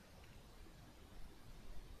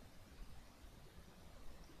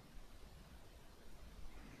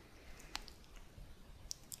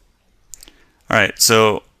 Alright,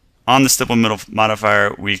 so on the stipple middle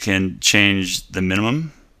modifier, we can change the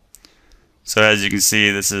minimum. So as you can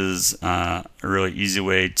see, this is a really easy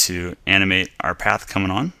way to animate our path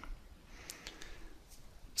coming on.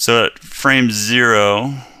 So at frame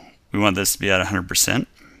 0, we want this to be at 100%.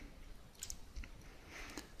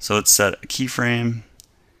 So let's set a keyframe,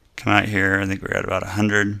 come out here, I think we're at about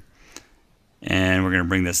 100, and we're going to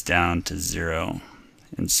bring this down to 0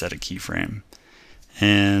 and set a keyframe.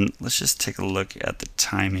 And let's just take a look at the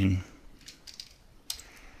timing.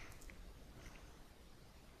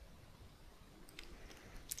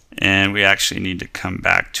 And we actually need to come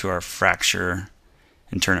back to our fracture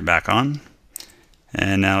and turn it back on.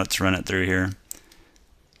 And now let's run it through here.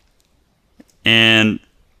 And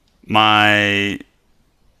my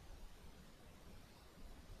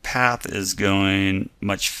path is going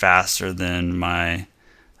much faster than my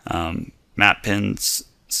map pins,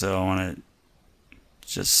 so I want to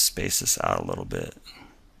just space this out a little bit.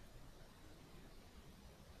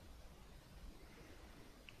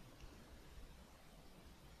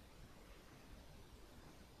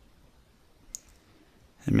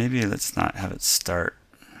 And maybe let's not have it start.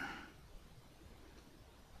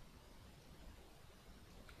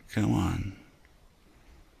 Come on.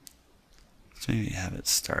 Let's maybe have it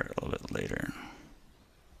start a little bit later.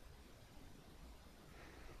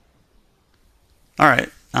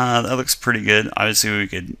 Alright, that looks pretty good. Obviously we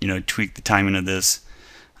could, tweak the timing of this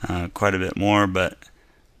quite a bit more, but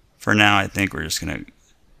for now I think we're just going to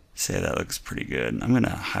say that looks pretty good. I'm going to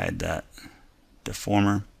hide that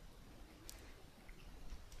deformer.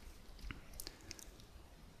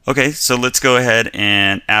 Okay, so let's go ahead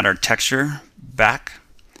and add our texture back.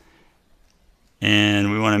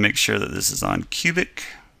 And we want to make sure that this is on cubic.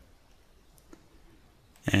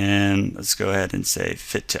 And let's go ahead and say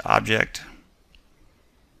fit to object.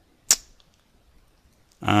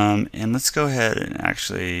 And let's go ahead and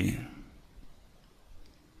actually,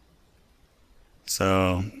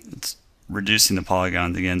 so it's reducing the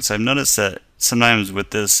polygons again. So I've noticed that sometimes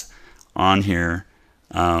with this on here,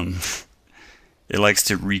 it likes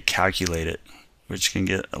to recalculate it, which can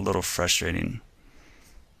get a little frustrating.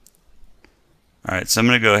 Alright, so I'm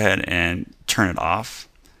going to go ahead and turn it off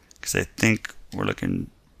because I think we're looking,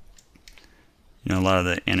 a lot of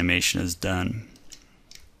the animation is done.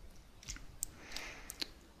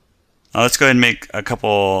 Let's go ahead and make a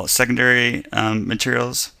couple secondary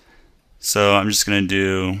materials. So I'm just going to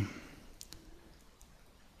do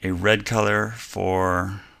a red color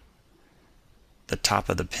for the top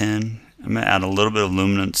of the pin. I'm going to add a little bit of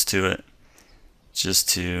luminance to it just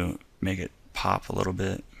to make it pop a little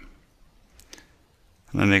bit.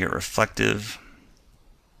 I'm going to make it reflective,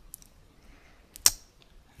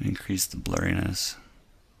 increase the blurriness.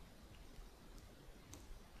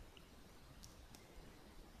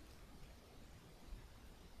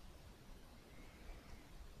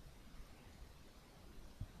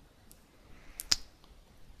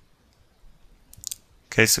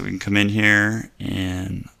 Okay, so we can come in here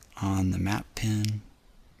and on the map pin,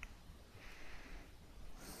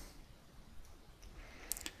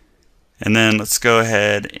 and then let's go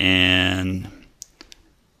ahead and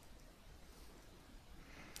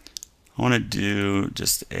I want to do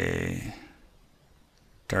just a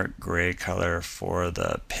dark gray color for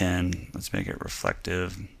the pin. Let's make it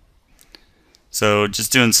reflective. So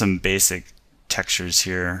just doing some basic textures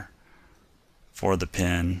here for the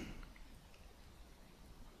pin.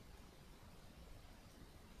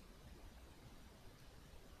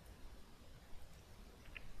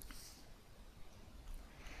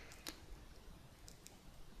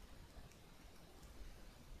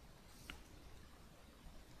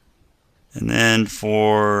 And then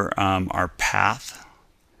for our path,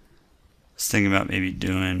 I was thinking about maybe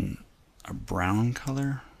doing a brown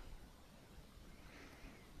color.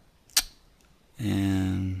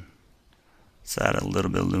 And let's add a little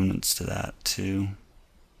bit of luminance to that too.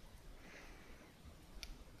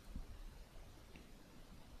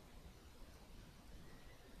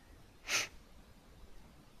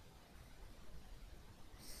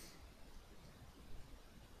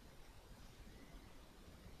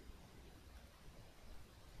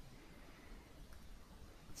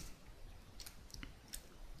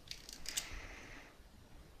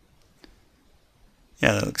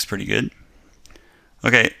 Yeah, that looks pretty good.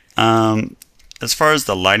 Okay, as far as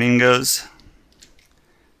the lighting goes,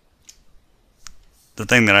 the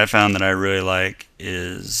thing that I found that I really like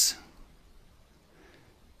is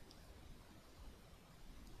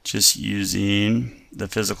just using the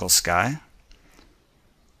physical sky.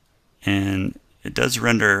 And it does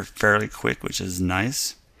render fairly quick, which is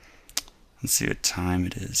nice. Let's see what time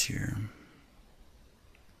it is here.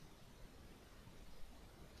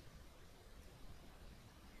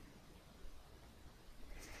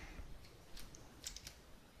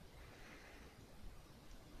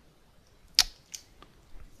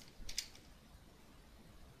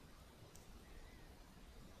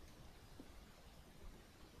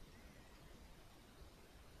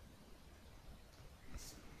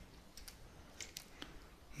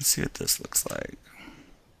 Let's see what this looks like.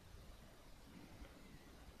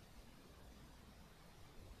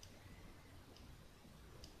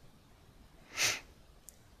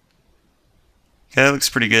 Okay, that looks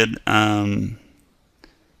pretty good.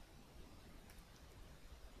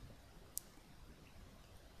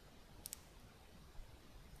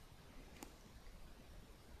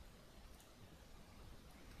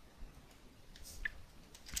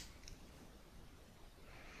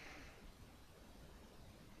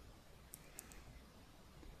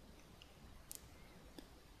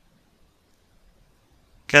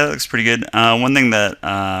 Okay, that looks pretty good. One thing that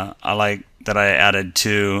I like that I added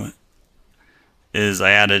too is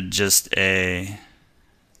I added just a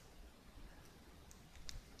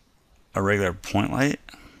regular point light.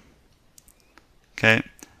 Okay,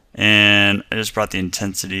 and I just brought the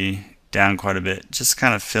intensity down quite a bit, just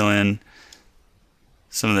kind of fill in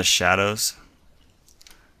some of the shadows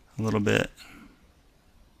a little bit.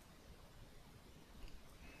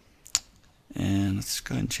 And let's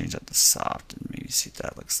go ahead and change that to soft and maybe see what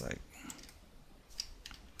that looks like.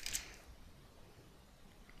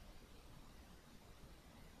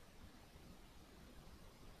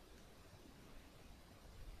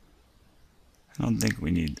 I don't think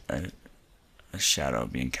we need a shadow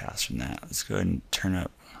being cast from that. Let's go ahead and turn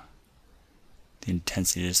up the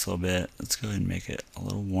intensity just a little bit. Let's go ahead and make it a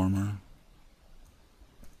little warmer.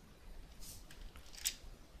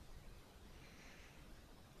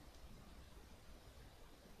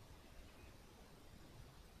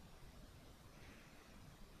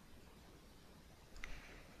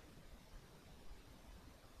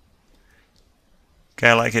 Okay,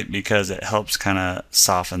 I like it because it helps kind of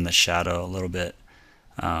soften the shadow a little bit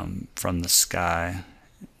from the sky.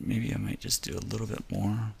 Maybe I might just do a little bit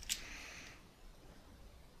more.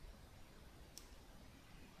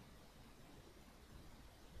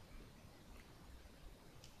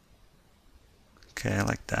 Okay, I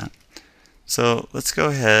like that. So let's go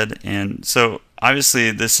ahead and, so obviously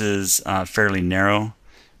this is fairly narrow,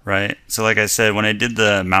 right? So like I said, when I did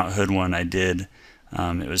the Mount Hood one, I did,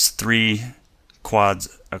 it was 3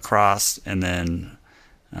 quads across and then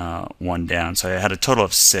 1 down. So I had a total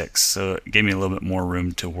of 6. So it gave me a little bit more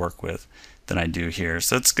room to work with than I do here.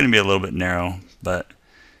 So it's going to be a little bit narrow, but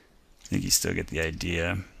I think you still get the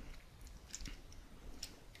idea.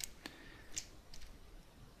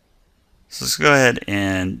 So let's go ahead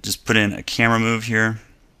and just put in a camera move here.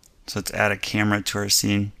 So let's add a camera to our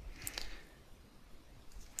scene.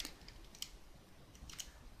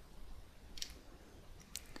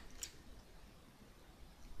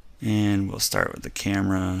 And we'll start with the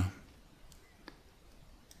camera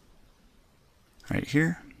right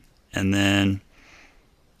here. And then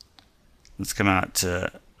let's come out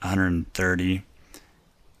to 130.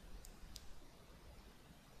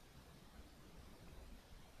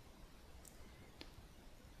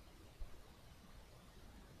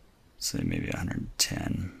 So maybe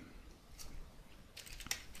 110.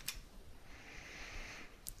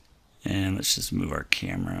 And let's just move our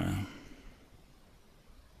camera.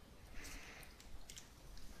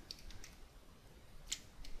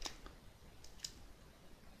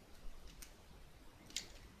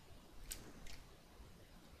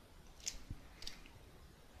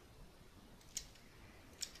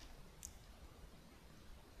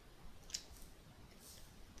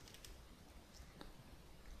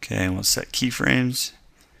 Okay, and we'll set keyframes,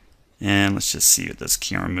 and let's just see what this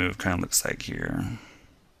camera move kind of looks like here.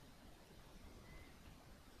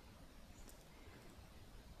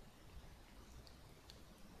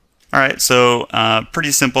 All right, so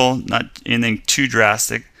pretty simple, not anything too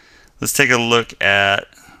drastic. Let's take a look at,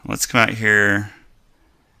 let's come out here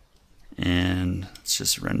and let's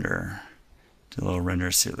just render, do a little render,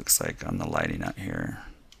 see what it looks like on the lighting out here.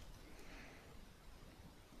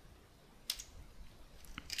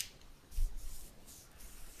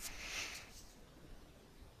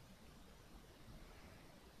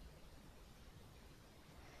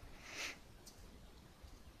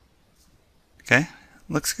 Okay,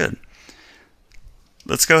 looks good.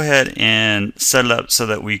 Let's go ahead and set it up so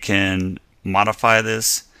that we can modify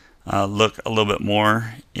this, look a little bit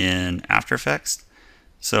more in After Effects.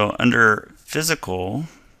 So under physical,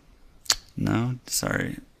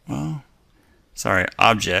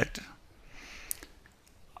 object,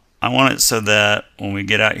 I want it so that when we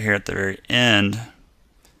get out here at the very end,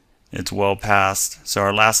 it's well past. So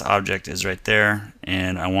our last object is right there,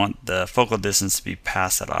 and I want the focal distance to be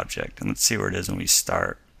past that object. And let's see where it is when we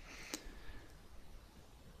start.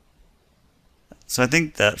 So I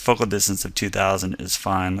think that focal distance of 2000 is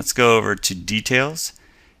fine. Let's go over to details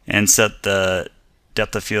and set the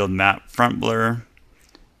depth of field map front blur,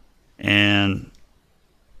 and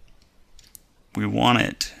we want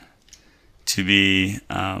it to be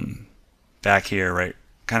back here, right,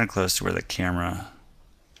 kind of close to where the camera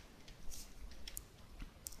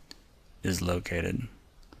is located.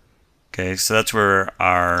 Okay, so that's where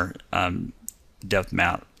our depth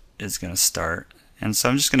map is going to start. And so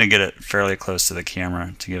I'm just going to get it fairly close to the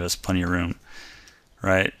camera to give us plenty of room.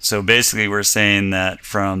 Right, so basically we're saying that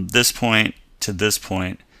from this point to this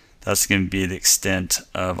point, that's going to be the extent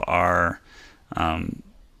of our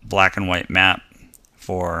black and white map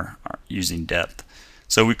for using depth.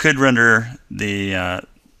 So we could render the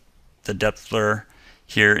depth blur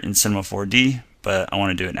here in Cinema 4D, but I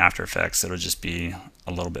want to do it in After Effects, so it'll just be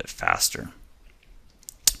a little bit faster.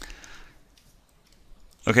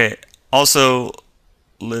 Okay, also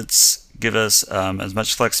let's give us as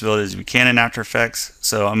much flexibility as we can in After Effects.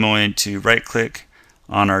 So I'm going to right click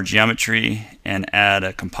on our geometry and add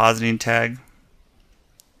a compositing tag.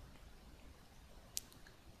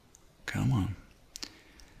 Come on.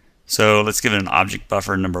 So let's give it an object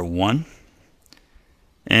buffer number 1.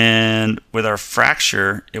 And with our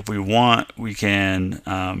fracture, if we want, we can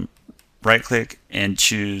right click and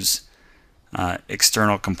choose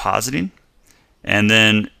external compositing. And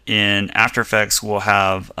then in After Effects, we'll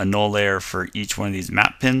have a null layer for each one of these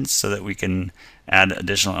map pins so that we can add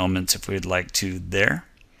additional elements if we'd like to there.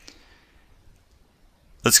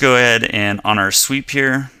 Let's go ahead and on our sweep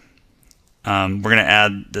here, we're going to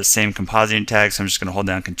add the same compositing tag. So I'm just going to hold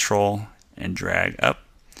down Control and drag up.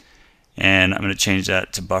 And I'm going to change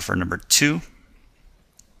that to buffer number 2.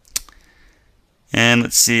 And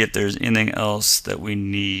let's see if there's anything else that we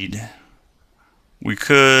need. We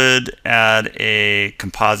could add a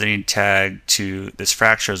compositing tag to this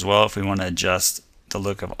fracture as well if we want to adjust the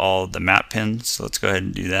look of all the map pins. So let's go ahead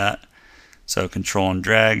and do that. So Control and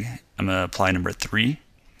drag. I'm going to apply number 3.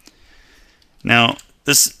 Now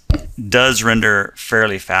this does render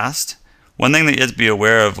fairly fast. One thing that you have to be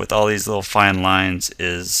aware of with all these little fine lines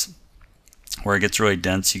is where it gets really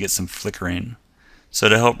dense, you get some flickering. So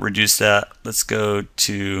to help reduce that, let's go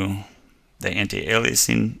to the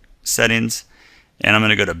anti-aliasing settings, and I'm going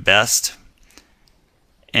to go to best.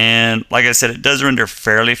 And like I said, it does render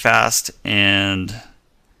fairly fast, and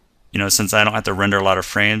since I don't have to render a lot of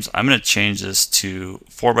frames, I'm going to change this to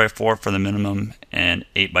 4x4 for the minimum and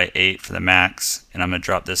 8x8 for the max, and I'm going to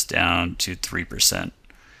drop this down to 3%.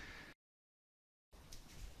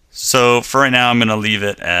 So for right now, I'm going to leave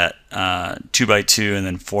it at 2x2 and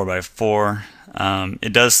then 4x4.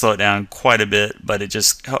 It does slow it down quite a bit, but it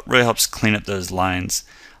just really helps clean up those lines.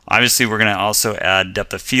 Obviously, we're going to also add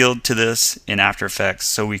depth of field to this in After Effects,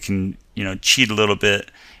 so we can cheat a little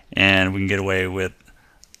bit, and we can get away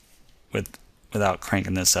without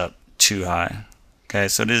cranking this up too high. Okay,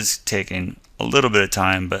 so it is taking a little bit of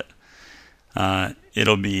time, but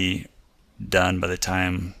it'll be done by the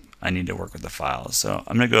time I need to work with the file. So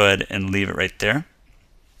I'm going to go ahead and leave it right there.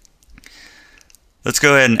 Let's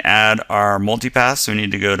go ahead and add our multipass. So we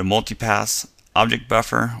need to go to multipass object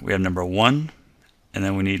buffer. We have number 1, and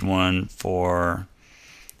then we need one for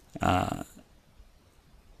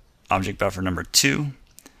object buffer number 2,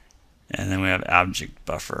 and then we have object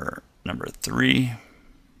buffer number 3.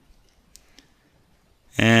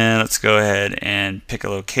 And let's go ahead and pick a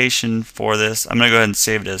location for this. I'm going to go ahead and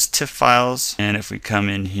save it as TIFF files. And if we come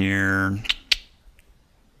in here,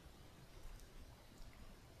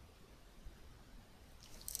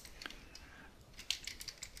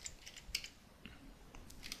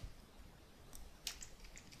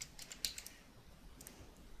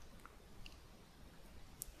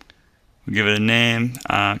 We'll give it a name,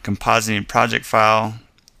 compositing project file,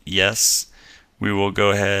 yes. We will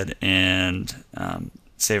go ahead and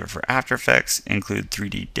save it for After Effects, include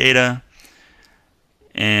 3D data,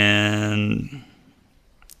 and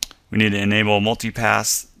we need to enable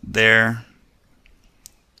multipass there.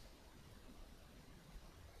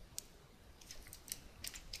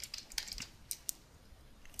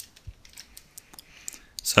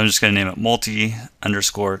 So I'm just going to name it multi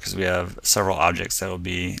underscore because we have several objects that will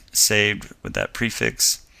be saved with that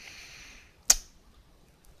prefix.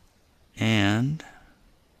 And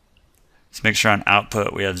let's make sure on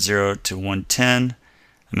output we have 0 to 110.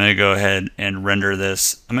 I'm going to go ahead and render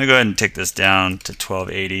this. I'm going to go ahead and take this down to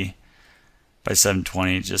 1280 by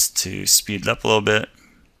 720 just to speed it up a little bit.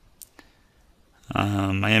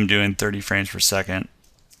 I am doing 30 frames per second.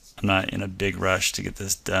 I'm not in a big rush to get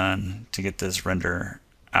this done, to get this render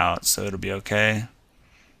out, so it'll be okay.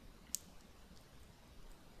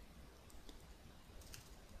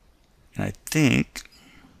 And I think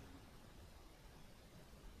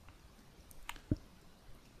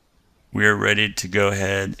we are ready to go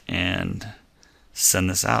ahead and send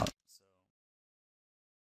this out.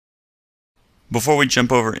 Before we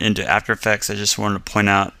jump over into After Effects, I just wanted to point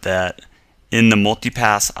out that in the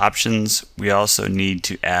multipass options, we also need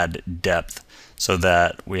to add depth so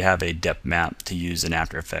that we have a depth map to use in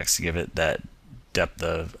After Effects to give it that depth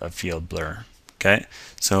of field blur. Okay,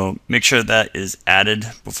 so make sure that is added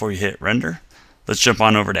before you hit render. Let's jump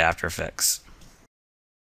on over to After Effects.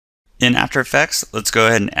 In After Effects, let's go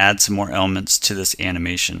ahead and add some more elements to this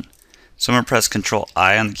animation. So I'm going to press Ctrl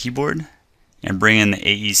I on the keyboard and bring in the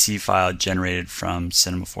AEC file generated from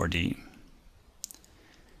Cinema 4D.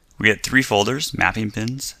 We get 3 folders: mapping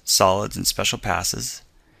pins, solids, and special passes.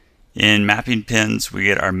 In mapping pins, we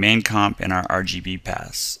get our main comp and our RGB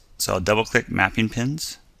pass. So I'll double click mapping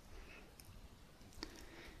pins.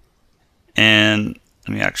 And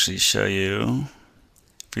let me actually show you.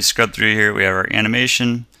 If we scrub through here, we have our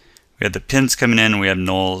animation. We have the pins coming in, and we have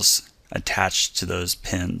nulls attached to those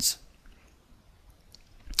pins.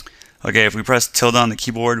 Okay, if we press tilde on the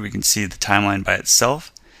keyboard, we can see the timeline by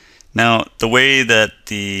itself. Now, the way that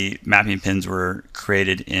the mapping pins were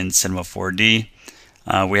created in Cinema 4D,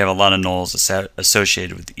 we have a lot of nulls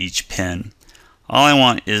associated with each pin. All I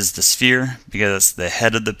want is the sphere because it's the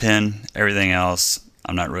head of the pin. Everything else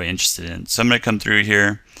I'm not really interested in. So I'm going to come through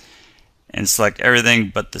here and select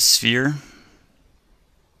everything but the sphere.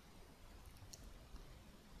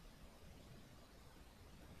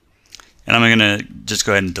 And I'm going to just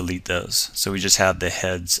go ahead and delete those. So we just have the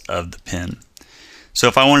heads of the pin. So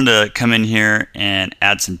if I wanted to come in here and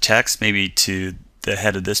add some text, maybe to the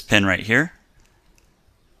head of this pin right here.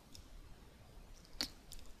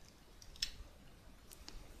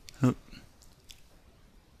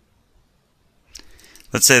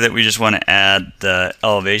 Let's say that we just want to add the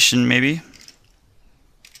elevation maybe.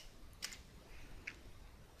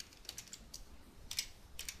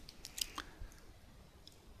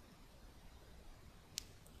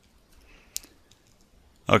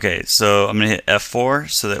 Okay, so I'm going to hit F4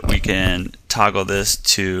 so that we can toggle this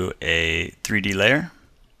to a 3D layer.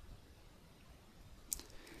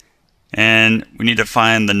 And we need to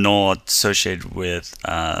find the null associated with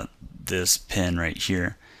this pin right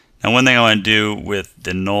here. Now, one thing I want to do with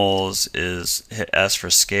the nulls is hit S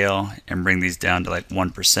for scale and bring these down to like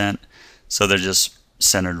 1%, so they're just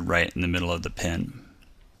centered right in the middle of the pin.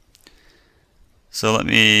 So let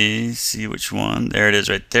me see which one. There it is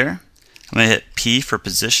right there. I'm going to hit P for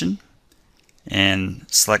position and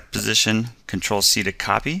select position, Control C to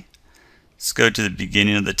copy. Let's go to the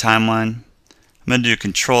beginning of the timeline. I'm going to do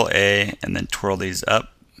Control A and then twirl these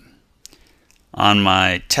up. On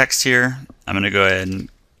my text here, I'm going to go ahead and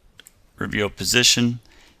reveal position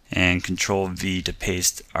and Control V to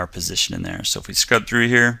paste our position in there. So if we scrub through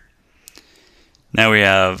here, now we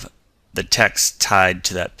have the text tied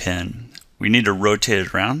to that pin. We need to rotate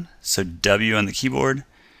it around. So W on the keyboard,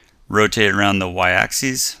 rotate it around the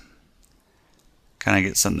y-axis. Kind of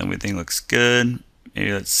get something we think looks good.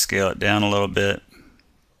 Maybe let's scale it down a little bit.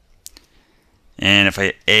 And if I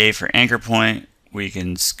hit A for anchor point, we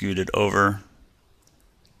can scoot it over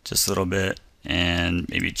just a little bit and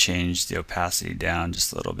maybe change the opacity down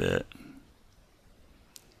just a little bit.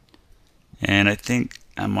 And I think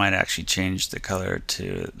I might actually change the color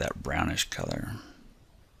to that brownish color.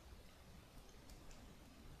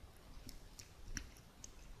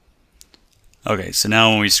 Okay, so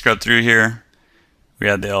now when we scrub through here, we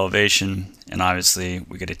have the elevation, and obviously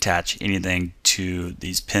we could attach anything to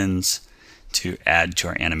these pins to add to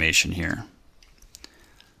our animation here.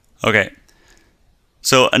 Okay,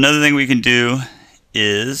 so another thing we can do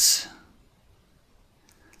is,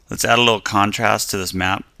 let's add a little contrast to this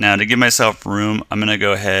map. Now to give myself room, I'm going to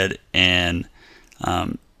go ahead and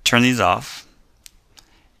turn these off,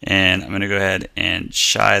 and I'm going to go ahead and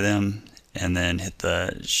shy them, and then hit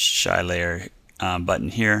the shy layer button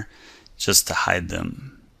here just to hide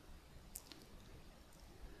them.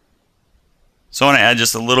 So I want to add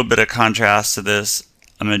just a little bit of contrast to this.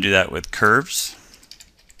 I'm going to do that with curves.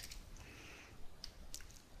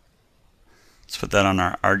 Let's put that on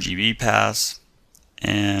our RGB pass,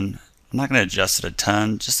 and I'm not going to adjust it a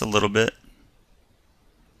ton, just a little bit.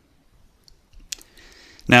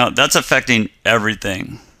 Now that's affecting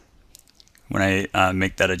everything when I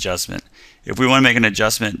make that adjustment. If we want to make an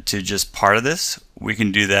adjustment to just part of this, we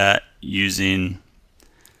can do that using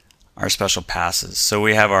our special passes. So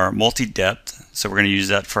we have our multi-depth, so we're going to use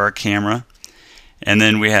that for our camera. And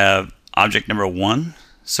then we have object number 1,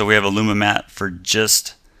 so we have a Luma Mat for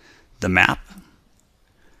just the map.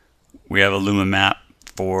 We have a Luma Mat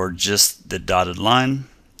for just the dotted line,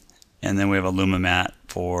 and then we have a Luma Mat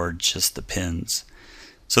for just the pins.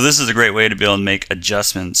 So this is a great way to be able to make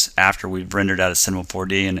adjustments after we've rendered out of Cinema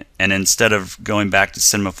 4D, and instead of going back to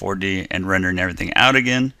Cinema 4D and rendering everything out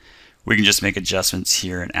again, we can just make adjustments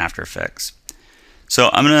here in After Effects. So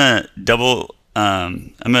I'm going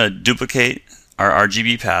to duplicate our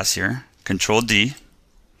RGB pass here, Control D,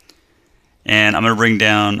 and I'm going to bring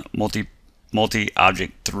down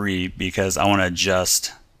multi-object 3 because I want to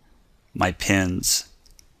adjust my pins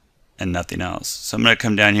and nothing else. So I'm going to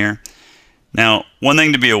come down here. Now, one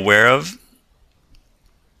thing to be aware of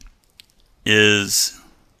is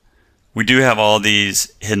we do have all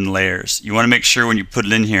these hidden layers. You want to make sure when you put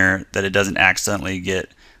it in here that it doesn't accidentally get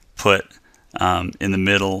put in the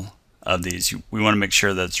middle of these. We want to make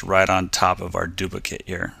sure that's right on top of our duplicate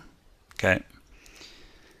here. Okay.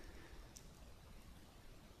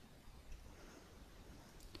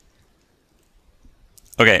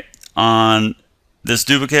 Okay, on this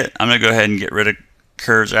duplicate, I'm going to go ahead and get rid of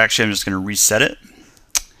curves. Actually, I'm just going to reset it,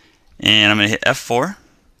 and I'm going to hit F4,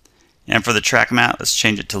 and for the track mat, let's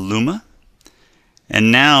change it to Luma.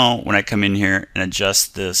 And now when I come in here and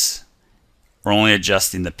adjust this, we're only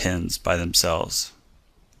adjusting the pins by themselves.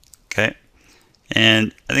 Okay,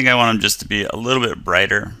 and I think I want them just to be a little bit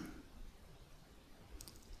brighter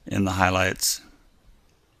in the highlights.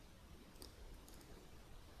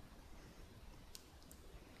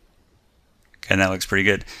 And that looks pretty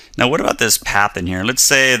good. Now what about this path in here? Let's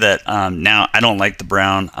say that now I don't like the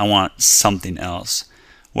brown, I want something else.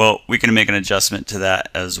 Well, we can make an adjustment to that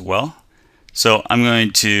as well. So I'm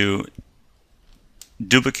going to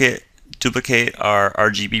duplicate our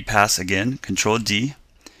RGB pass again, Control D,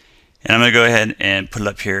 and I'm going to go ahead and put it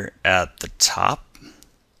up here at the top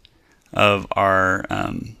of our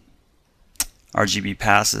RGB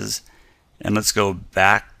passes, and let's go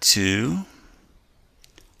back to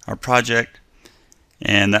our project.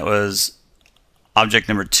 And that was object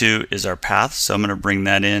number 2 is our path, so I'm going to bring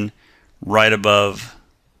that in right above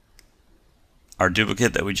our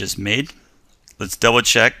duplicate that we just made. Let's double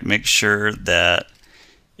check, make sure that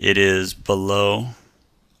it is below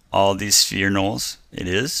all these sphere nulls. It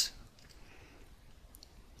is.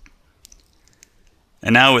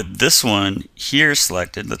 And now with this one here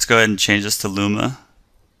selected, let's go ahead and change this to Luma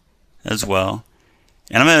as well.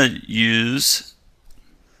 And I'm going to use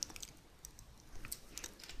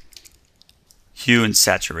hue and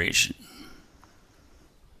saturation.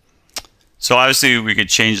 So obviously we could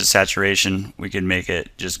change the saturation. We could make it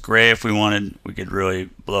just gray if we wanted. We could really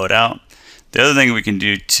blow it out. The other thing we can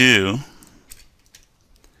do too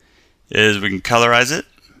is we can colorize it.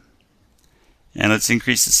 And let's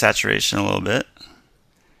increase the saturation a little bit.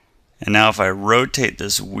 And now if I rotate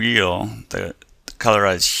this wheel, the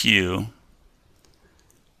colorized hue,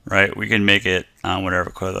 right, we can make it whatever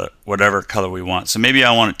color we want. So maybe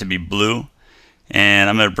I want it to be blue. And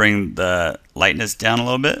I'm going to bring the lightness down a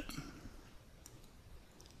little bit.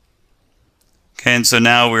 Okay, and so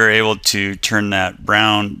now we're able to turn that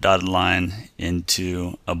brown dotted line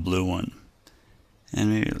into a blue one. And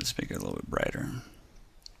maybe let's make it a little bit brighter.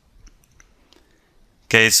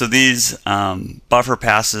 Okay, so these buffer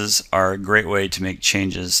passes are a great way to make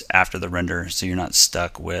changes after the render, so you're not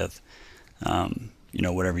stuck with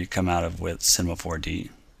whatever you come out of with Cinema 4D.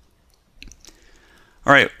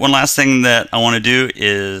 All right, one last thing that I want to do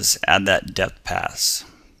is add that depth pass.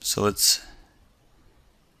 So let's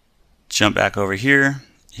jump back over here.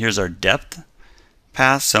 Here's our depth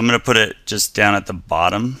pass. So I'm going to put it just down at the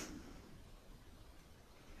bottom.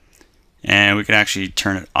 And we can actually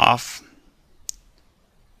turn it off.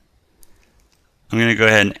 I'm going to go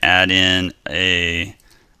ahead and add in a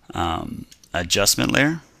adjustment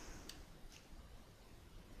layer.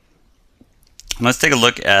 Let's take a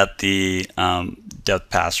look at the depth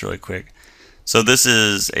pass really quick. So this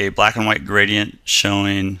is a black and white gradient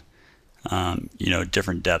showing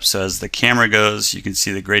different depths. So as the camera goes, you can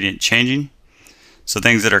see the gradient changing. So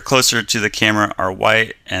things that are closer to the camera are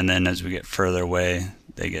white, and then as we get further away,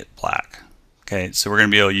 they get black. Okay, so we're going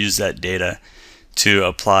to be able to use that data to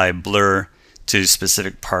apply blur to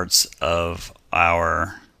specific parts of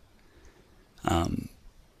our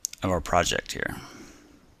project here.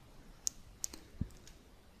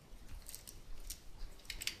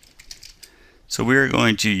 So we're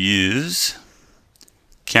going to use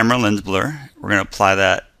camera lens blur. We're going to apply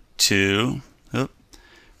that to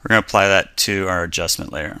our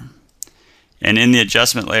adjustment layer. And in the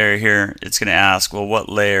adjustment layer here, it's going to ask, well, what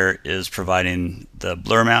layer is providing the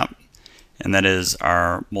blur map? And that is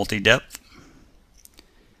our multi-depth.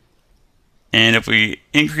 And if we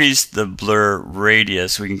increase the blur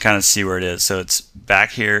radius, we can kind of see where it is. So it's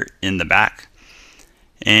back here in the back.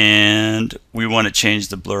 And we want to change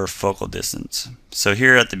the blur focal distance. So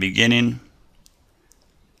here at the beginning,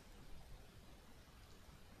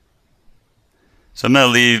 so I'm going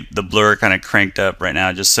to leave the blur kind of cranked up right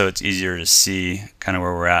now just so it's easier to see kind of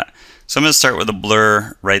where we're at. So I'm going to start with a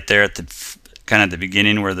blur right there at the kind of at the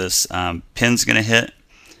beginning where this pin's going to hit.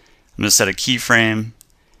 I'm going to set a keyframe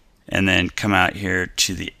and then come out here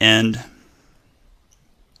to the end.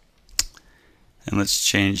 And let's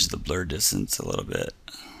change the blur distance a little bit.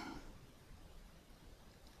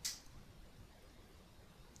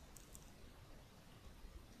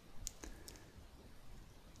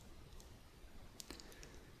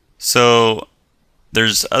 So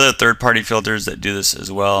there's other third-party filters that do this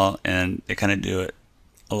as well, and they kind of do it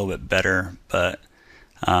a little bit better, but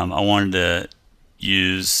I wanted to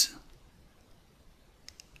use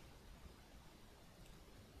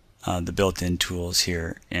the built-in tools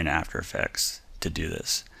here in After Effects to do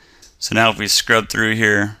this. So now if we scrub through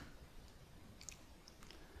here,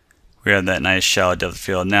 we have that nice shallow depth of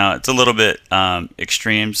field. Now it's a little bit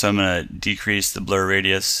extreme, so I'm going to decrease the blur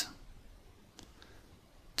radius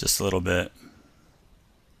just a little bit.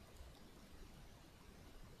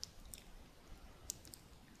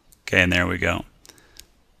 Okay, and there we go.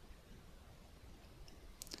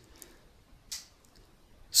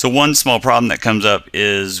 So one small problem that comes up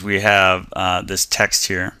is we have this text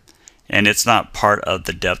here, and it's not part of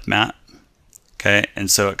the depth map. Okay, and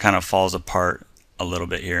so it kind of falls apart a little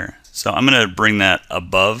bit here. So I'm going to bring that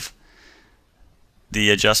above the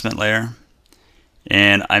adjustment layer,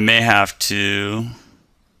 and I may have to.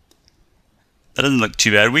 That doesn't look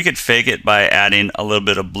too bad. We could fake it by adding a little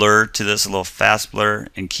bit of blur to this, a little fast blur,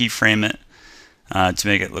 and keyframe it to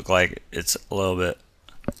make it look like it's a little bit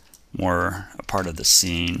more a part of the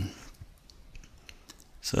scene.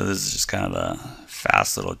 So this is just kind of a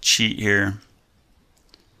fast little cheat here.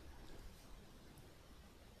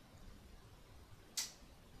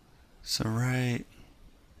 So right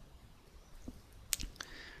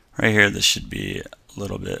here, this should be a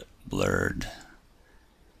little bit blurred.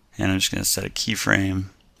 And I'm just going to set a keyframe,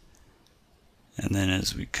 and then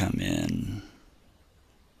as we come in,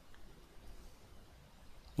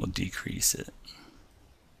 we'll decrease it.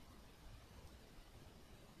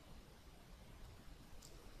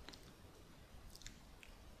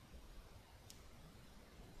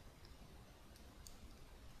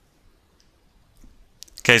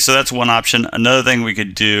 Okay, so that's one option. Another thing we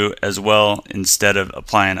could do as well, instead of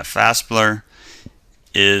applying a fast blur,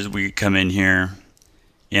 is we could come in here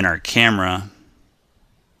in our camera,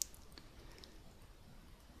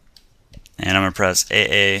 and I'm going to press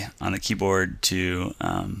AA on the keyboard to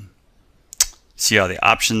see all the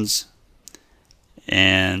options.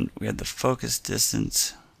 And we have the focus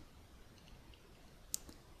distance.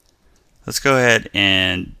 Let's go ahead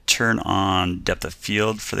and turn on depth of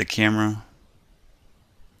field for the camera.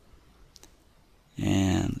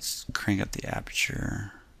 And let's crank up the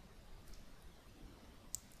aperture.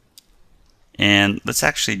 And let's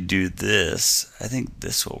actually do this. I think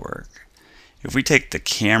this will work. If we take the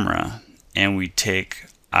camera and we take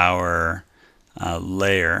our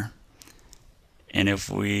layer, and if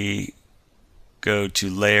we go to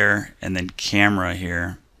layer and then camera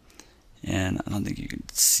here, and I don't think you can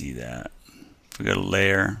see that. If we go to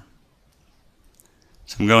layer,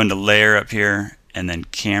 so I'm going to layer up here and then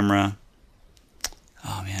camera.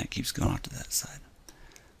 Oh man, it keeps going off to that side.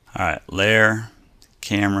 Alright, layer,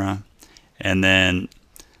 camera, and then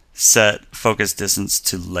set focus distance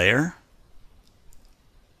to layer.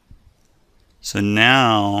 So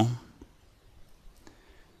now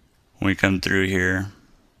when we come through here,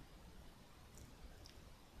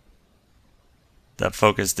 that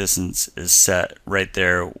focus distance is set right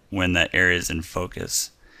there when that area is in focus.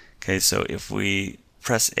 Okay, so if we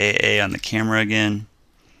press AA on the camera again,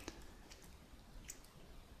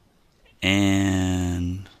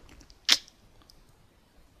 and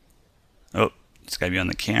oh, it's got to be on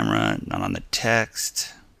the camera, not on the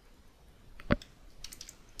text.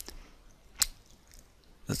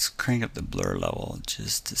 Let's crank up the blur level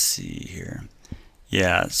just to see here.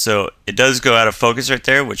 Yeah, so it does go out of focus right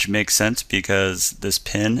there, which makes sense because this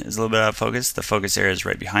pin is a little bit out of focus. The focus area is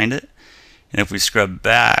right behind it. And if we scrub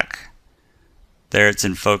back, there it's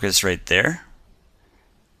in focus right there.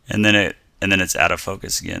 And then it's out of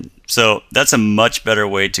focus again. So that's a much better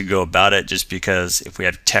way to go about it, just because if we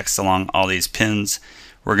have text along all these pins,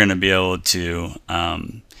 we're going to be able to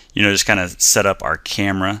just kind of set up our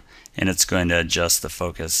camera, and it's going to adjust the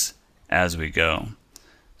focus as we go.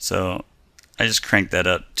 So I just cranked that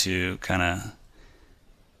up to kind of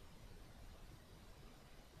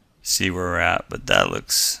see where we're at, but that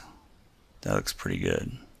looks pretty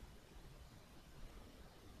good.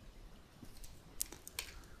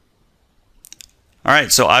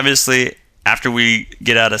 Alright, so obviously after we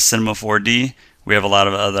get out of Cinema 4D, we have a lot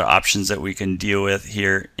of other options that we can deal with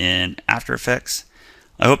here in After Effects.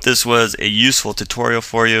 I hope this was a useful tutorial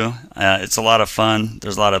for you. It's a lot of fun.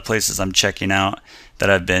 There's a lot of places I'm checking out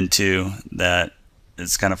that I've been to that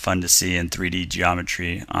it's kind of fun to see in 3D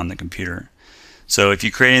geometry on the computer. So if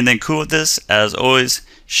you create anything cool with this, as always,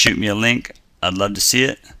 shoot me a link. I'd love to see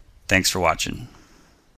it. Thanks for watching.